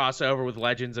have it cross over with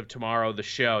Legends of Tomorrow, the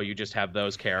show. You just have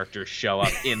those characters show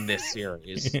up in this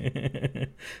series. And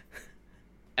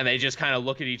they just kind of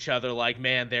look at each other like,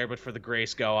 man, there but for the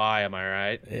Grayskull eye, am I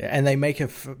right? Yeah, and they make a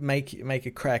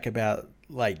crack about,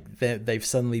 like, they've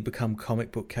suddenly become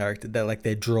comic book characters.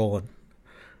 They're drawn.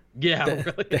 Yeah,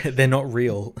 really. They're not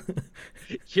real.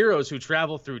 Heroes who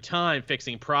travel through time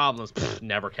fixing problems,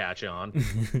 never catch on.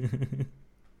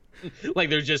 Like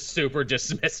they're just super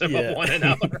dismissive of one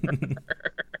another.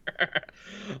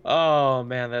 Oh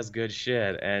man, that's good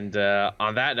shit. And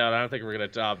on that note, I don't think we're gonna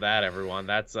top that, everyone.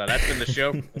 That's been the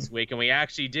show for this week, and we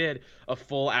actually did a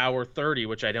full hour 30,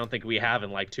 which I don't think we have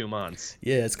in like 2 months.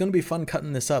 Yeah, it's gonna be fun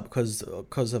cutting this up because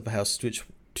of how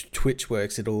Twitch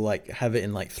works. It'll like have it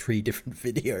in like 3 different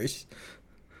videos.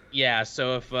 Yeah,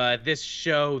 so if this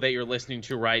show that you're listening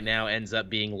to right now ends up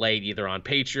being laid either on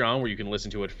Patreon, where you can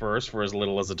listen to it first for as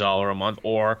little as $1 a month,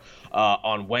 or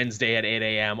on Wednesday at 8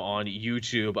 a.m. on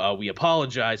YouTube, we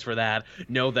apologize for that.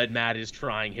 Know that Matt is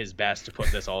trying his best to put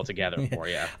this all together for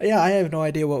you. Yeah, I have no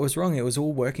idea what was wrong. It was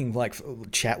all working. Like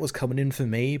chat was coming in for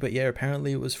me, but yeah,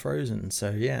 apparently it was frozen. So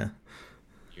yeah,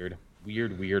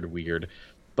 Weird.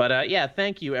 But yeah,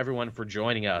 thank you everyone for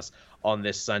joining us on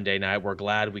this Sunday night. We're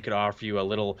glad we could offer you a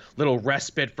little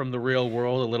respite from the real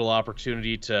world, a little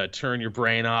opportunity to turn your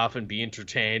brain off and be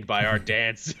entertained by our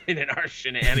dancing and our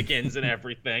shenanigans and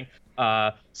everything.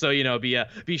 So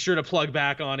be sure to plug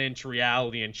back on into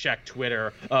reality and check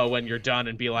Twitter when you're done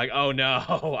and be like, oh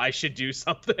no, I should do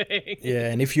something. Yeah,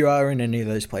 and if you are in any of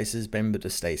those places, remember to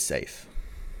stay safe.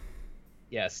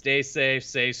 Yeah, stay safe,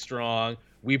 stay strong.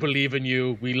 We believe in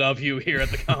you. We love you here at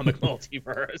the Comic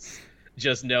Multiverse.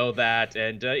 Just know that.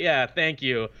 And yeah, thank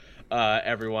you,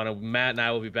 everyone. Matt and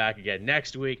I will be back again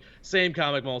next week. Same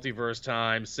Comic Multiverse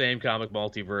time, same Comic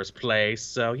Multiverse place.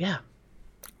 So yeah.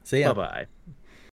 See ya. Bye-bye.